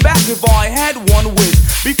them back if I had one wish.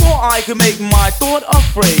 Before I could make my thought a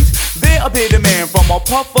phrase, there appeared a man from a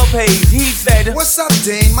puff of haze. He said, what's up,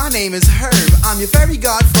 Dane? My name is Herb. I'm your fairy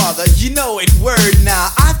godfather. You know it, word. Now,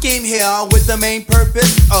 I came here with the main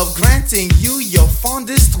purpose of granting you your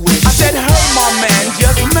fondest wish. I said, Herb, my man,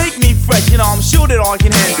 just make me fresh, and I'm sure that I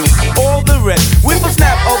can handle all the rest. With a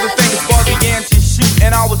snap of the fingers, sparks began to shoot,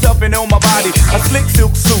 and I was up and on my body, a slick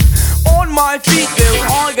silk suit. On my feet, there was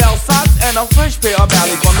argyle socks and a fresh pair of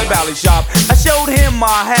ballies from the bally shop. I showed him my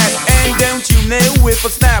hat, and don't you know, with a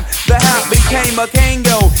snap, the hat became a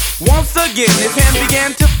Kango. Once again, his hand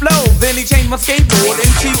began to flow. Then he changed my skateboard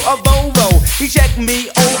into a Volvo. He checked me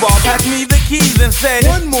over, passed me the keys, and said,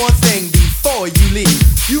 one more thing before you leave.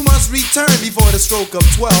 You must return before the stroke of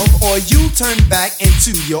 12, or you turn back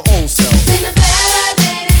into your old self. Cinderella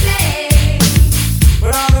day-to-day.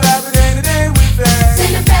 But I'm the rapper day-to-day with that.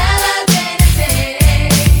 Cinderella day-to-day.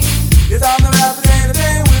 Yes, I'm the rapper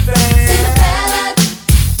day-to-day with that. Cinderella.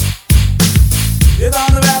 Yes,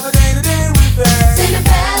 I'm the rapper day-to-day with that.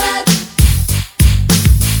 Cinderella.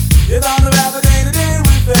 Yes, I'm the rapper day-to-day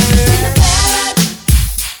with that.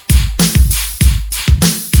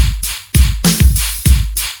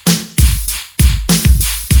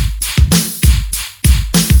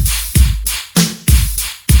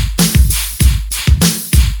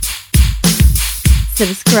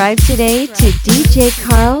 Subscribe today to DJ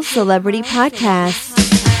Carl Celebrity Podcast.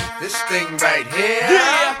 This thing right here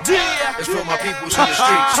is for my peoples in the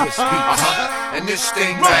streets. And this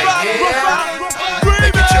thing right here, they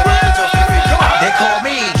get your hands off your feet. Come on. They call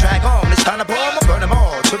me Drag On. It's time to blow them, burn them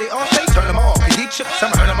all. So they all say turn them all. Cause eat chips, I'm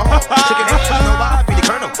burn them all. Chicken heads, you know why I be the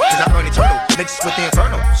colonel. Cause I burn eternal, mixed with the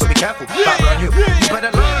infernal. So be careful, if I burn you. You better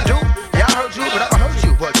learn, dude. Yeah, I heard you, but I don't hurt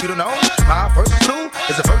you. But you don't know, my versus two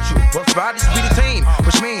is a virtue. But Fridays be the team,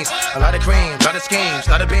 which means a lot of cream, a lot of schemes,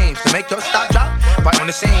 a lot of beams to make your stock drop right on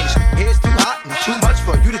the scene. Here's too hot and too much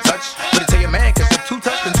for you to touch. But tell your man, cause if two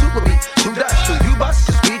touch, then two will be two dust. So you bust,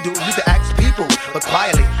 cause we do. You can ask people, but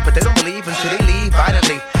quietly. But they don't believe until they leave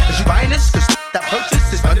violently. Is you buying this? Cause that purchase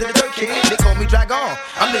is under the dirt, kid. They call me Drag On.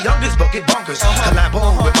 I'm the youngest, but get bonkers.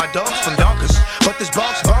 Collabo with my dogs from Yonkers. But this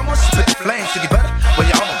Bronx bomber spit flames, so you better. Well,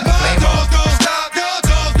 y'all know the flame on.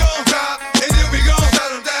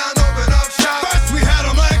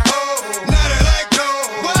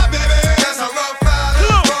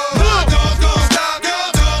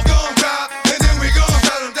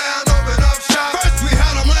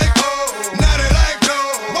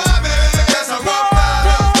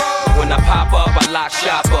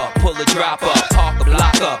 Shop up, pull a drop up, park a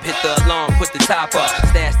block up, hit the alarm, put the top up,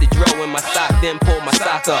 stash the dro in my sock, then pull my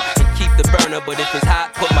sock up, and keep the burner, but if it's hot,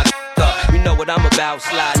 put my up. You know what I'm about,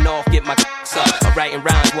 sliding off, get my up. I'm writing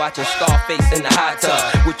rhymes, watching Scarface in the hot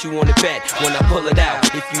tub. What you wanna bet when I pull it out?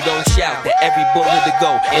 If you don't shout, that every bullet to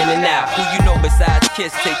go in and out. Who you know besides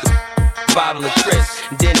Kiss, take a bottle of Tris,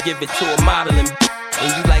 and then give it to a modeling. And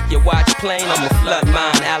you like your watch plain, I'm a flood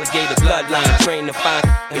mine, alligator bloodline, trained to find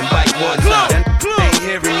and bite one time. Ain't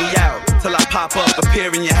hearing me out. Till I pop up,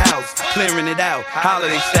 appear in your house, clearing it out,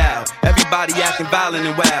 holiday style. Everybody acting violent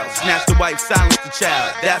and wild. Snatch the wife, silence the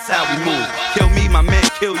child. That's how we move. Kill me, my man,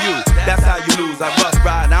 kill you. That's how you lose. I rough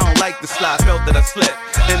ride, I don't like the slide. Felt that I slipped.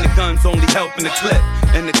 And the gun's only helping the clip.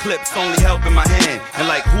 And the clip's only helping my hand. And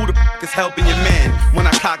like, who the f is helping your man? When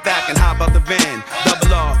I cock back and hop out the van.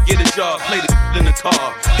 Double off, get a job, play the in the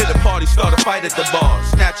car. Hit a party, start a fight at the bar.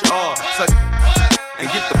 Snatch your off, suck and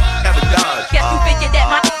get the f out of Dodge. Guess you figured that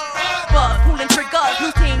my buzz, pulling triggers, new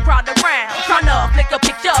team crowd around, tryna flick a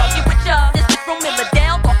picture, get with ya. This is from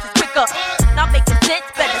Milledale, thoughts is quicker. Not making sense,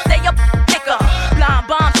 better say a nigga. Blind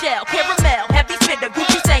bombshell, caramel, heavy spitter,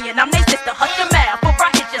 Gucci saying I'm they sister, hush your mouth, before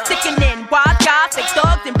I hit ya. Sickening, wise guys, fake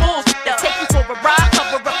thugs and bullshit. Take you for a ride,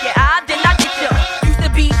 cover up your eye, then I get ya. Used to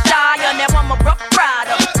be shy, now I'm a rough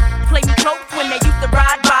rider. Play me close when they used to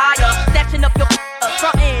ride by ya. Snatching up your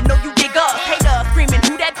frontin', know you dig us. Haters screaming,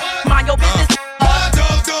 who that? Mind your business.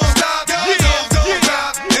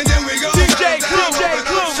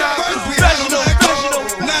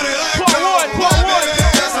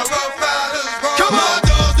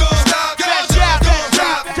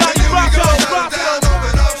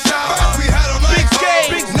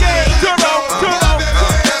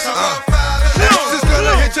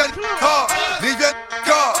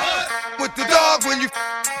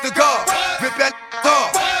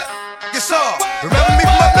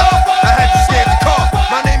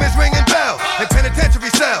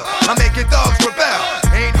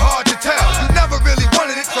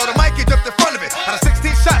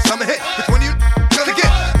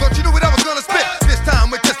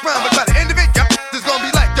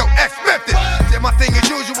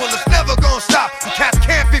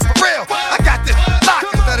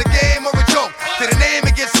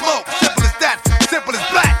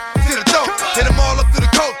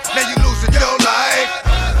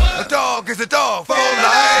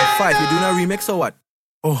 You doing a remix or what?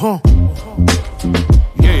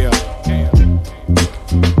 Yeah.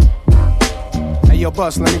 Hey, yo,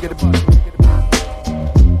 Bus, let me get a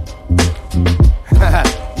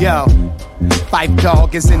Yo, Five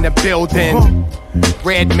Dog is in the building.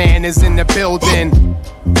 Red Man is in the building.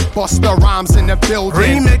 Busta Rhymes in the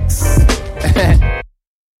building. Remix.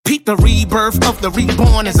 Peep the rebirth of the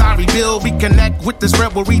reborn as I rebuild, reconnect with this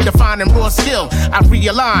rebel, redefining raw skill. I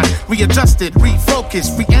realign, readjusted, refocus,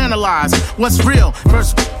 reanalyze what's real.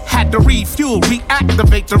 First had to refuel,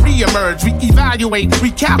 reactivate to reemerge, reevaluate,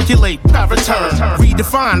 recalculate, I return,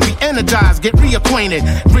 redefine, reenergize, get reacquainted.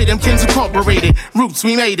 Rhythmkins incorporated, roots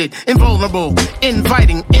we made it, invulnerable,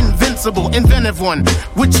 inviting, invincible, inventive one,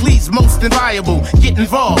 which leads most inviolable. Get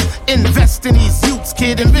involved, invest in these youths,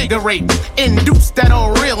 kid, invigorate, induce that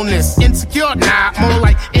old realness. Insecure, nah, more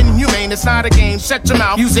like inhumane. It's not a game, shut your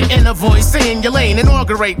mouth, use your inner voice, stay in your lane,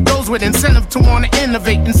 inaugurate those with incentive to want to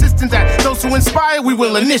innovate, insistent that those who inspire we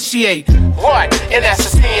will initiate. What? And that's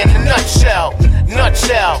just me in a nutshell.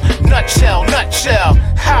 Nutshell, nutshell, nutshell.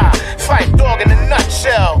 Ha! Fight Dog in a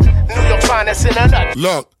nutshell. New York finest in a nutshell.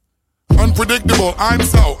 Look. Unpredictable, I'm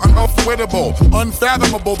so unavoidable,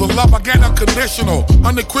 unfathomable, the love I get unconditional,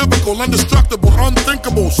 unequivocal, indestructible,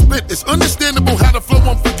 unthinkable, spit, it's understandable how to flow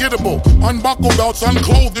unforgettable, unbuckle belts,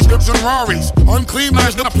 unclothed, descripts and Raris, unclean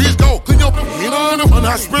lines, then please go, clean your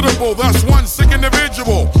unhospitable, thus one sick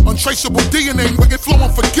individual, untraceable DNA, wicked flow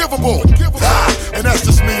unforgivable, and that's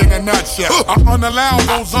just me in a nutshell. I unallow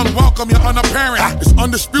those unwelcome, you're unapparent, it's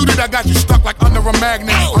undisputed, I got you stuck like under a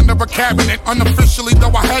magnet, under a cabinet, unofficially,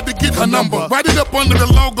 though I had to get a number. Write it up under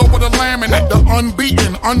the logo with a laminate. The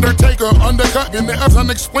unbeaten, undertaker, undercut, and the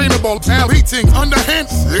unexplainable, beating, underhand,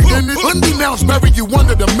 and the undenounced, bury you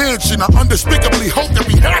under the mansion. I unspeakably hope that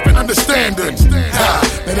we have an understanding.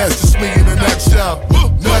 And that's just me in a nutshell.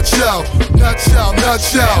 Nutshell, nutshell,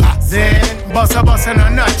 nutshell. Then, bust in a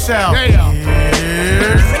nutshell.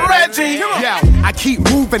 Here's Reggie. Yo, I keep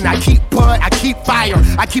moving, I keep bud, I keep fire,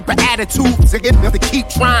 I keep an attitude to keep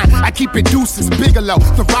trying. I keep it Deuces, Bigelow,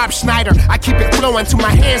 the Rob Schneider. I keep it flowing till my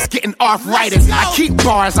hands getting arthritis. I keep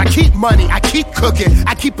bars, I keep money, I keep cooking.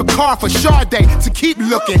 I keep a car for Sade to keep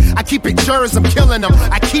looking. I keep it jurors, I'm killing them.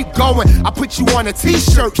 I keep going, I put you on a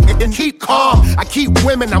t-shirt and keep calm. I keep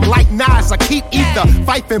women, I'm like Nas, I keep ether.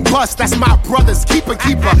 Fight and bust, that's my brother's keeper.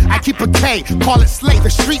 I keep a K, call it Slay, the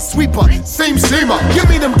street sweeper. Same seamer, give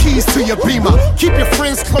me them keys to your Beamer. Keep your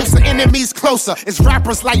friends closer, enemies closer. It's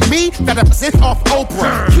rappers like me that are sit off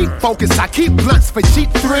Oprah. Keep focused, I keep blunts for cheap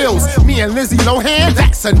thrills. Me and Lizzie Lohan,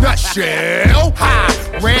 that's a nutshell.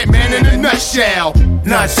 Ha, Red Man in a nutshell.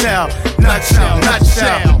 Nutshell, nutshell,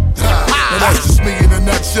 nutshell. Ha. that's just me in a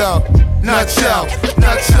nutshell. Nutshell,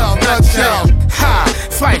 nutshell, nutshell. Ha,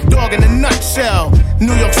 Phife Dawg in a nutshell.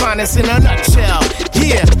 New York finest in a nutshell.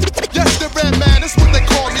 Yeah. Yes, the red man, that's what they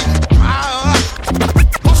call me.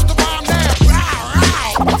 What's the rhyme now?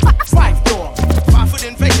 Phife Dawg. 5 foot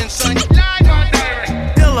invasion, son.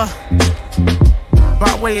 Dilla.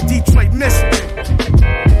 By way of Detroit, Michigan.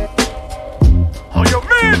 Oh, yo,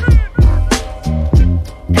 man.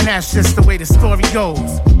 And that's just the way the story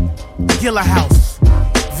goes. Gilla House,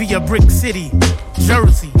 via Brick City,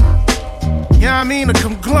 Jersey. You know what I mean? A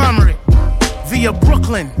conglomerate, via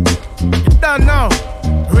Brooklyn. You don't know.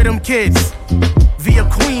 Rhythm Kids, via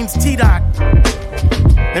Queens, T-Dot.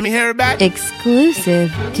 Let me hear it back. Exclusive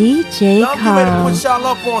DJ I'm getting ready to Carl. put y'all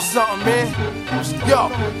up on something, man. Yo,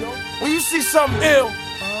 when you see something ill,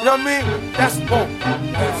 you know what I mean? That's woke.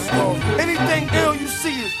 Anything ill you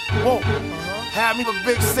see is woke. Have me a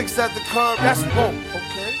big 6 at the curb, that's woke.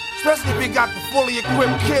 Okay. Especially if it got the fully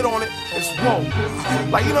equipped kid on it, it's woke.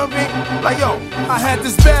 Like, you know what I mean? Like, yo, I had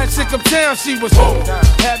this bad chick uptown, she was woke.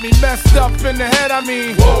 Had me messed up in the head, I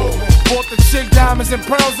mean. Bought the chick diamonds and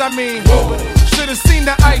pearls, I mean. Should've seen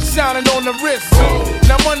the ice shining on the wrist.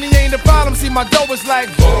 Now money ain't the problem, see my dough is like.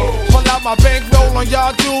 Pull out my bankroll on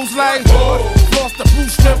y'all dudes like. Lost the blue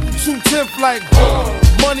strip from 2/10 like.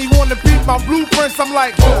 Money wanna beat my blueprints, I'm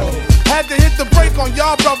like. Had to hit the brake on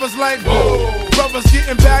y'all brothers like. Brothers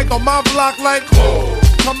getting bagged on my block like.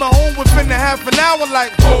 Coming home within a half an hour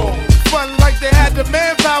like. Fun like they had the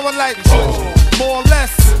manpower like. More or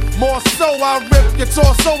less, more so I rip your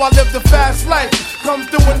torso, I live the fast life. Come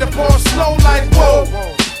through in the pour slow like whoa.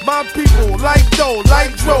 My people like dough,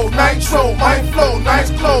 like dro, nitro, my flow,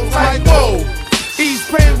 nice clothes like whoa. Ease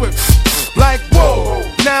pain with like whoa.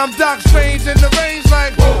 Now I'm Doc Strange in the range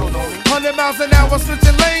like whoa. 100 miles an hour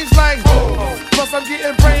switching lanes like whoa. Plus I'm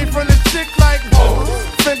getting brain from the chick like whoa.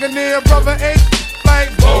 Fingernail brother ache like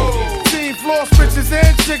whoa. Team floor switches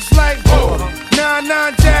and chicks like whoa.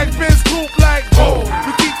 9-9 Jag Benz coupe like whoa.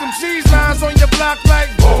 You keep them cheese lines on your block like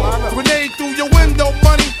whoa. Grenade through your window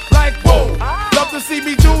money like whoa. Love to see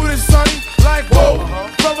me do this sonny like whoa.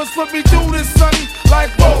 Brothers put me through this sonny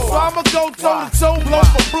like whoa. So I'ma go toe to toe, blow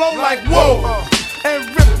for blow like whoa. And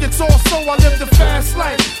rip your torso, I live the fast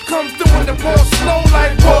life. Come through in the pour slow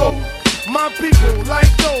like whoa. My people like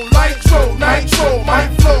dough, like tro, nitro, my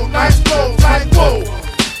flow, nice clothes like whoa.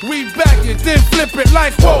 We back it, then flip it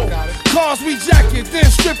like whoa. Cars we jack it, then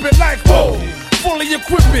strip it like whoa. Fully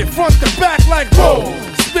equip it, front to back like whoa.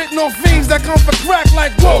 Spitting on fiends that come for crack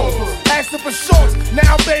like whoa. Asking for shorts,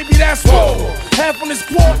 now baby that's whoa. Half on this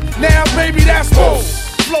quart, now baby that's whoa.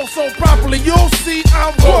 Flow so properly, you'll see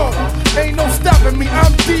I'm whoa. Ain't no stopping me,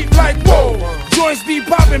 I'm deep like whoa. Joints be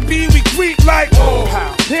popping, we creep like whoa.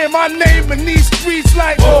 Hear my name in these streets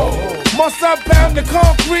like whoa. Must I pound the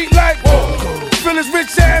concrete like whoa. Feel his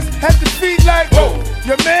rich ass at the feet like whoa.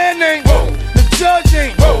 Your man ain't whoa. The judge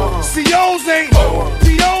ain't whoa. COs ain't whoa.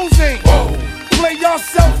 POs ain't whoa. Play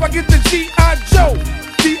yourself, I get the G.I. Joe.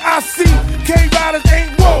 D.I.C. K-Riders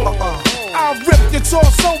ain't whoa. I'll rip your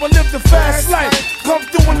torso and live the fast life. Come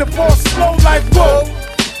through in the pour slow like whoa.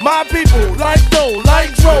 My people like dough,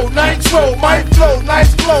 like dro, nitro, my flow,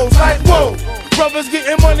 nice clothes like whoa. Brothers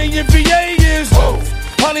getting money in VA is whoa.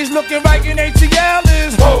 Honey's looking right in ATL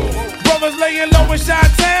is whoa. Brothers laying low in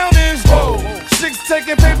Chi-Town is whoa. Chicks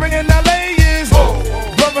taking paper in LA is whoa.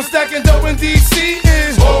 Brothers stacking dough in DC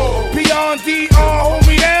is whoa. PR and DR hold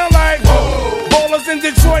me down like whoa. Ballers in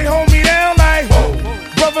Detroit hold me down like whoa.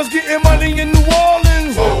 Brothers getting money in New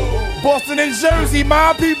Orleans whoa. Boston and Jersey,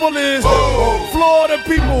 my people is whoa. Florida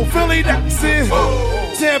people, Philly, that's it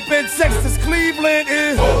whoa. Tampa and Texas, Cleveland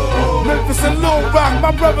is whoa. Memphis and Little Rock,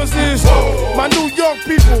 my brothers is whoa. My New York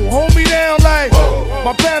people, hold me down like whoa.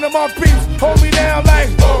 My Panama peeps, hold me down like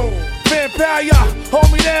whoa. Van Paya,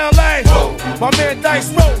 hold me down like whoa. My man Dice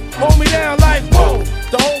Road, hold me down like whoa.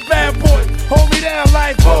 The whole bad boy, hold me down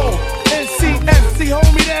like whoa. NCSC,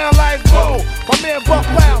 hold me down like whoa. My man Buck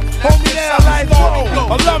Wild, hold me down like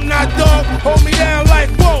whoa. Alumni Dog, hold me down like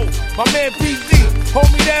whoa. My man PD,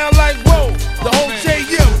 hold me down like whoa. The whole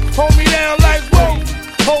JM, hold me down like whoa.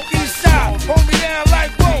 Whole East Side, hold me down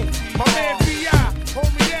like whoa. My man B.I.,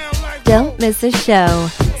 hold me down like whoa. Don't miss a show.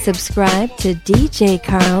 Subscribe to DJ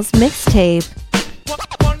Carl's mixtape.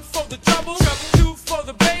 One for the trouble, two for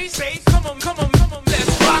the bass. Come on, let's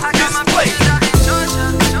rock this place.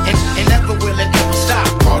 And never will it ever stop.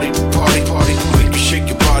 Party, party, party, party. Shake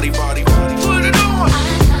your body, body, body. Put it on.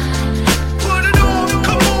 Put it on.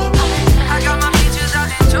 Come on. I got my features out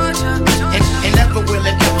in Georgia. And never will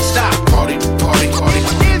it ever stop. Party, party, party.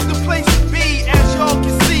 Here's the place to be, as y'all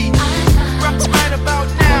can see. Right about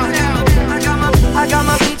now. I got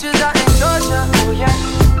my features out in Georgia.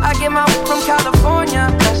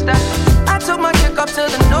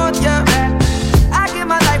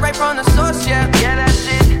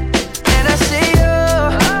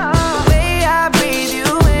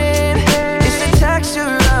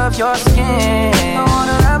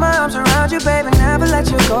 baby, never let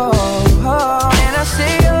you go. And I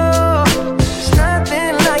say, oh, it's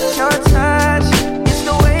nothing like your touch. It's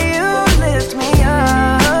the way you lift me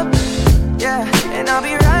up. Yeah, and I'll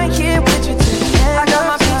be right here with you till the end. I got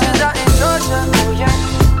my peaches out in Georgia. Oh yeah,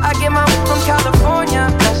 I get my from California.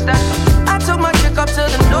 That's that. I took my chick up to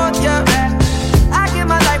the north. Yeah, I get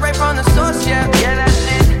my light right from the source. Yeah, yeah, that's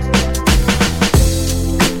it.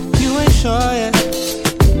 You ain't sure yet,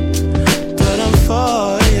 but I'm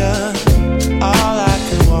for ya. All I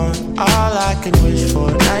could want, all I could wish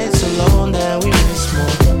for. Nights alone that we miss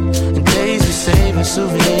more, and days we save as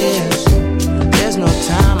souvenirs. There's no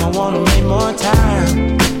time, I wanna make more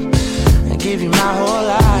time and give you my whole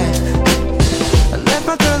life. I left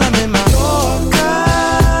my girl, I'm in my Yorker.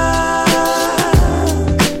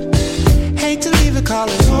 Hate to leave it, call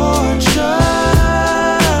it torture.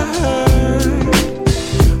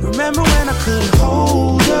 Remember when I couldn't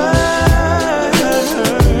hold her?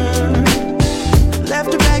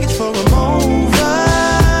 Left her baggage for a mover.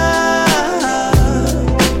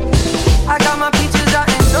 I got my peaches out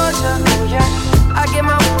in Georgia. Oh yeah, I get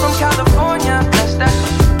my from California. That's that.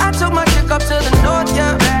 I took my chick up to the north.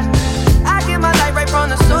 Yeah, I get my light right from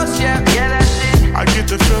the source. Yeah, yeah, that's it. I get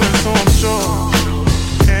the feeling, so I'm sure.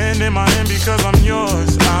 And in my hand because I'm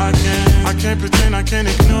yours. I can't pretend, I can't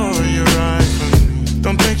ignore your eyes for me.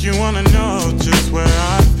 Don't think you wanna know just where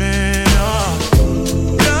I've been. Oh,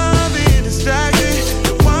 don't be distracted.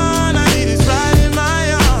 The one I need is right in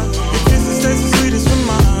my arms. Your kisses taste the sweetest for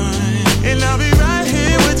mine, and I'll be right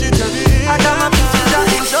here with you till the end. I got my peaches out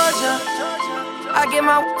in Georgia. I get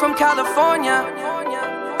my from California.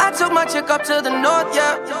 I took my chick up to the north.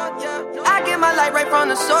 Yeah, I get my light right from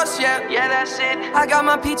the source. Yeah, yeah, that's it. I got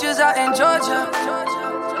my peaches out in Georgia.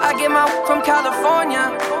 I get my from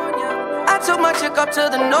California. I took my chick up to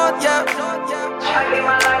the north, yeah. I get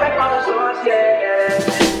my light right from the source,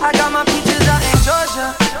 yeah. I got my peaches out in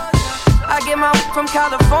Georgia. I get my from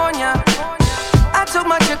California. I took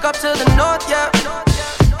my chick up to the north, yeah.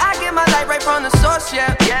 I get my light right from the source,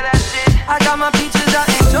 yeah. Yeah, that's it. I got my peaches out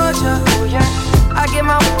in Georgia. Oh yeah. I get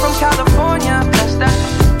my from California. That's that.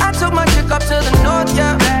 I took my chick up to the north,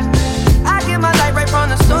 yeah. I get my light right from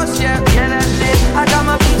the source, yeah. Yeah, that's it. I got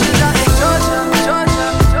my peaches out in Georgia, Georgia.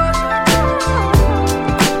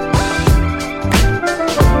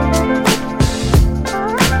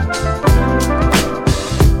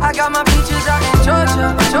 I got my peaches out in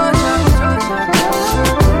Georgia, Georgia, Georgia.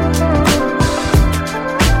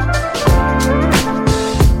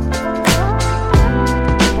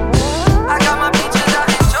 I got my peaches out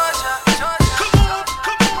in Georgia, Georgia. Come on,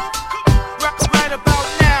 right about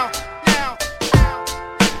now.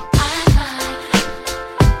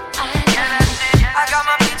 I got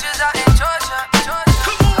my peaches out in Georgia,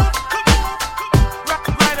 Georgia.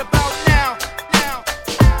 Right about now.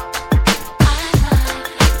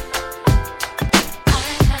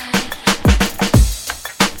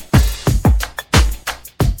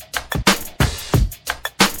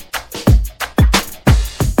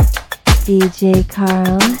 DJ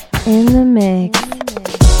Carl in the mix.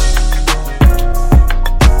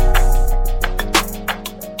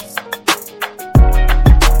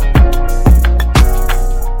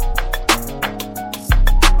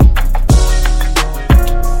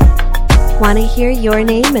 Want to hear your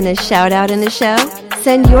name in a shout out in the show?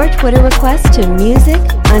 Send your Twitter request to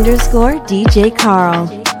music_DJ Carl.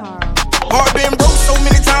 Heart been broke so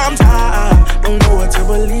many times, I don't know what to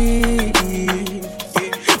believe.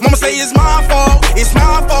 Mama say it's my fault,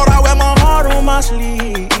 I wear my heart on my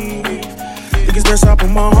sleeve. Think it's best I put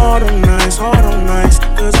my heart on ice,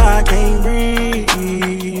 cause I can't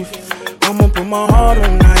breathe. I'ma put my heart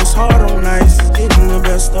on ice, it's getting the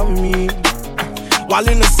best of me. While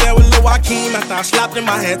in the cell with Lil Joaquin, after I slapped him,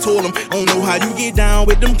 I had told him, I don't know how you get down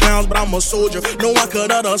with them clowns, but I'm a soldier. No one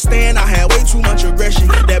could understand, I had way too much aggression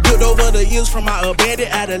that built over the years from my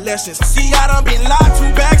abandoned adolescence. See, I done been lied to,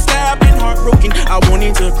 backstabbed, and heartbroken. I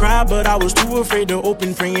wanted to cry, but I was too afraid to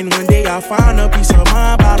open. Praying one day I'll find a peace of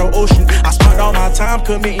mind by the ocean. I spent all my time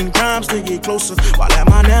committing crimes to get closer. While at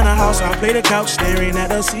my nana house, I play the couch, staring at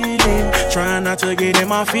the ceiling, trying not to get in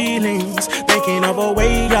my feelings, thinking of a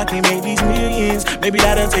way I can make these millions. Maybe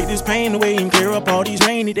that'll take this pain away and clear up all these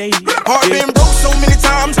rainy days. Heart been broke so many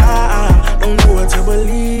times, I don't know what to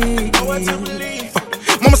believe.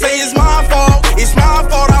 Mama say it's my fault,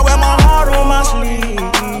 I wear my heart on my sleeve.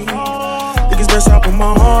 Think it's best I put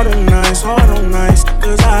my heart on ice,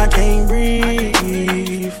 cause I can't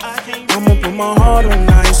breathe. I'ma put my heart on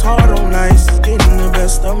ice, it's getting the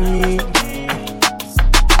best of me.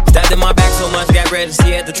 Stabbed in my back so much, got ready to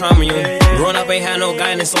see at the trauma unit. Growing up ain't had no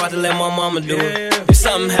guidance, so I had to let my mama do it. If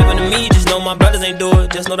something happened to me, just know my brothers ain't do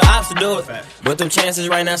it. Just know the ops to do it. But them chances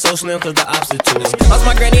right now so slim, cause the ops are too it. Lost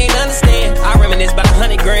my granny, ain't understand. I reminisce about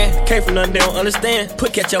 100 grand. Came from nothing, they don't understand.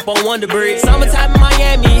 Put ketchup on Wonder Bread. Summertime in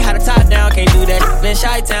Miami, had a top down. Can't do that in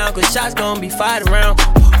Chi-Town, cause shots gon' be fired around.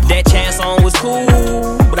 That chance on was cool,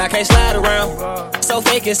 but I can't slide around. So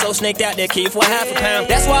fake and so snaked out, that kid for half a pound.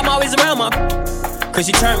 That's why I'm always around my cause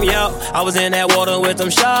she turned me out. I was in that water with them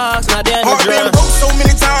sharks, not there in the Heart been drug. broke so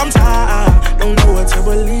many times, I don't know what to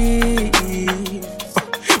believe.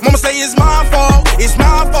 Mama say it's my fault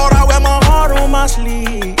I wear my heart on my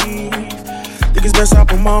sleeve. Think it's best I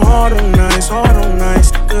put my heart on ice,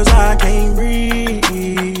 cause I can't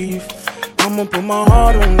breathe. I'ma put my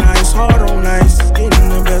heart on ice, getting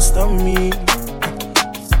the best of me.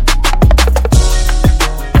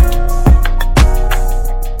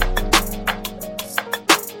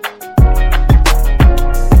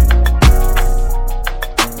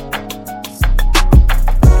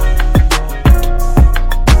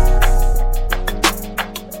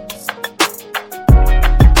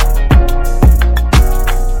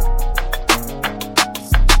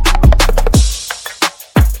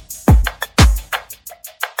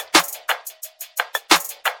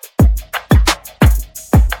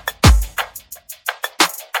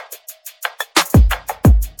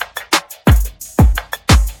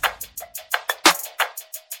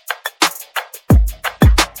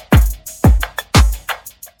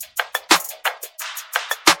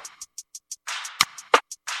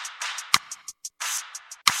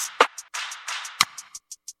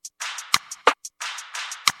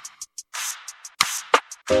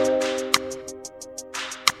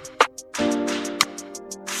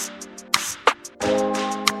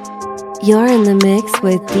 You're in the mix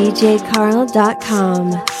with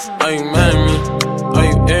DJCarl.com. Are you mad at me? Are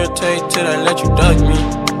you irritated till I let you duck me?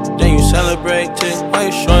 Then you celebrate it. Why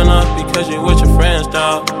you showing off? Because you with your friends,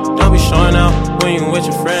 dawg. Don't be showing out when you with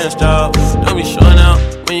your friends, dawg. Don't be showing out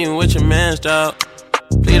when you with your mans, dawg.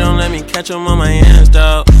 Please don't let me catch 'em on my hands,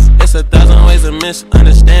 dawg. It's 1,000 ways to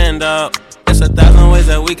misunderstand, dawg. It's 1,000 ways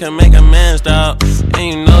that we can make amends, dawg. And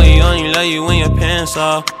you know he only love you when your pants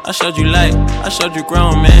off. I showed you light, I showed you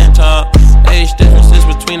grown man talk. Age differences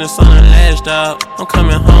between us on the ledge, dawg. I'm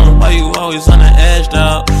coming home, why you always on the edge,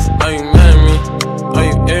 dawg? Are you mad at me? Are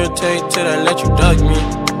you irritated till I let you duck me?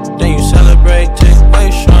 Then you celebrate it. Why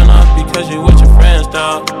you showing off? Because you with your friends,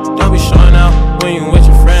 dawg. Don't be showing out when you with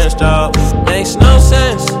your friends, dawg. Makes no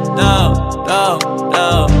sense, dawg.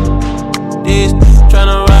 These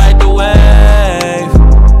tryna ride the wave,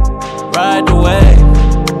 ride the wave.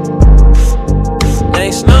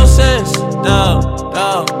 Makes no sense, dawg.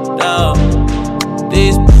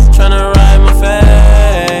 These tryna ride my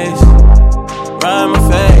face,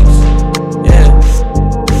 yeah.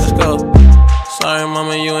 Let's go. Sorry,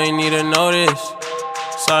 mama, you ain't need to know this.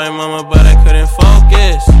 Sorry, mama, but I couldn't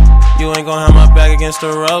focus. You ain't gon' have my back against the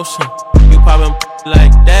ropes. You poppin'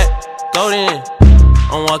 like that, go then.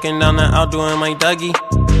 I'm walking down the aisle doing my Dougie.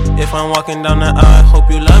 If I'm walking down the aisle, I hope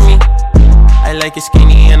you love me. I like it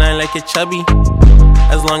skinny and I like it chubby.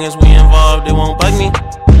 As long as we involved, it won't bug me.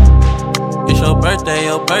 It's your birthday,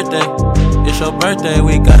 your birthday. It's your birthday,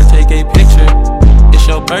 we gotta take a picture. It's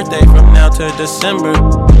your birthday from now to December.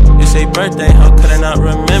 It's a birthday, how could I not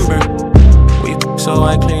remember? So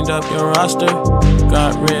I cleaned up your roster.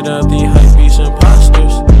 Got rid of the hypebeast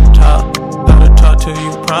imposters. Gotta talk to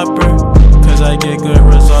you proper, cause I get good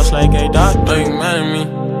results like a doctor. Are you mad at me?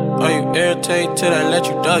 Are you irritated till I let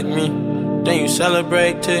you duck me? Then you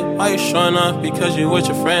celebrate it. Why you showing off? Because you with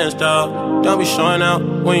your friends, dawg. Don't be showing out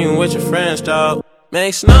when you with your friends, dawg.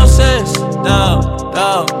 Makes no sense,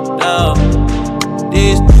 dawg.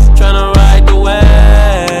 These tryna ride the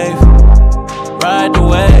wave, ride the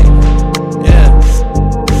wave, yeah.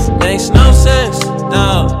 Makes no sense,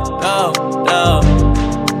 dawg.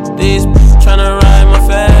 These tryna ride my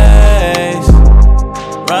face,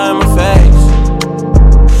 ride my face.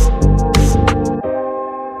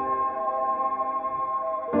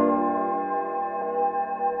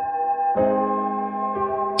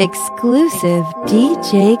 Exclusive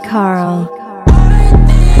DJ Carl.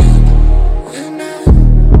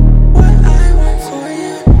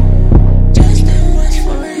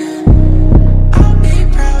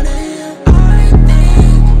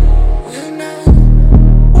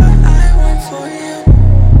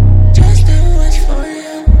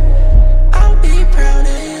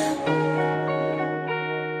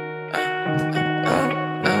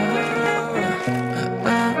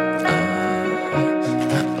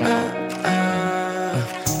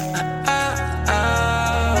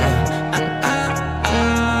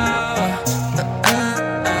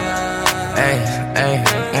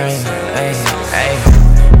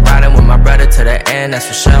 Riding with my brother to the end, that's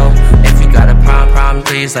for sure. If you got a problem,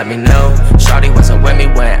 please let me know. Shawty wasn't with me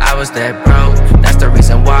when I was dead broke. That's the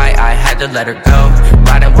reason why I had to let her go.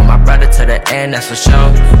 Riding with my brother to the end, that's for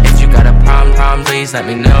sure. If you got a problem, please let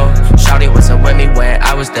me know. Shawty wasn't with me when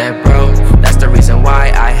I was dead broke. That's the reason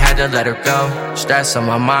why I had to let her go. Stress on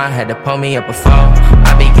my mind, had to pull me up a phone.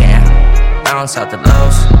 I be getting bounce out the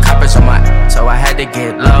lows. Coppers on my so I had to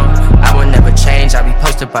get low. I would never change, I be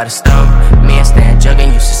posted by the stove. Me and Stan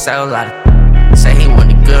Juggin used to sell a lot of say he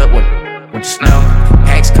wanted good with the snow.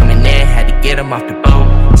 Packs coming in, had to get him off the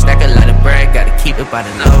boat. Stack a lot of bread, gotta keep it by the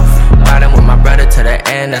loaf. Riding with my brother to the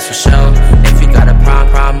end, that's for sure. If you got a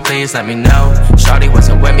problem, please let me know. Shawty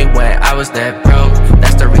wasn't with me when I was dead broke.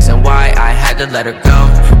 That's the reason why I had to let her go.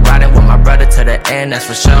 Riding with my brother to the end, that's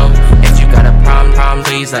for sure. If you got a problem,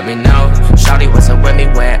 please let me know. Shawty wasn't with me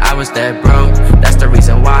when I was dead broke. That's the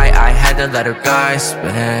reason why I had to let her go. I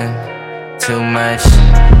spend too much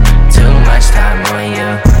time on you.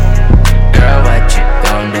 Girl, what you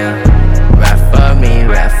gon' do? Rap for me,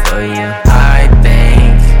 rap for you. I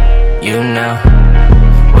think you know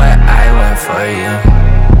what I want for you.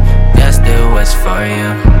 Just do what's for you.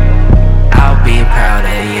 I'll be proud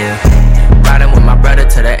of you. Riding with my brother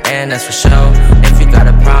to the end, that's for sure. If you got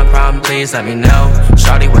a problem, please let me know.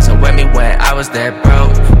 Shawty wasn't with me when I was dead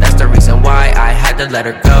broke. That's the reason why I had to let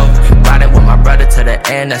her go. Riding with my brother to the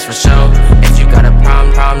end, that's for sure. If you got a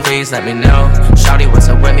problem, please let me know. Shawty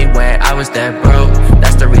wasn't with me when I was dead broke.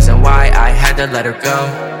 That's the reason why I had to let her go.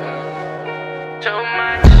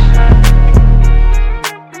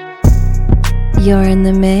 You're in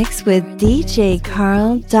the mix with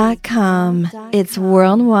DJCarl.com. It's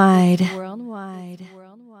worldwide.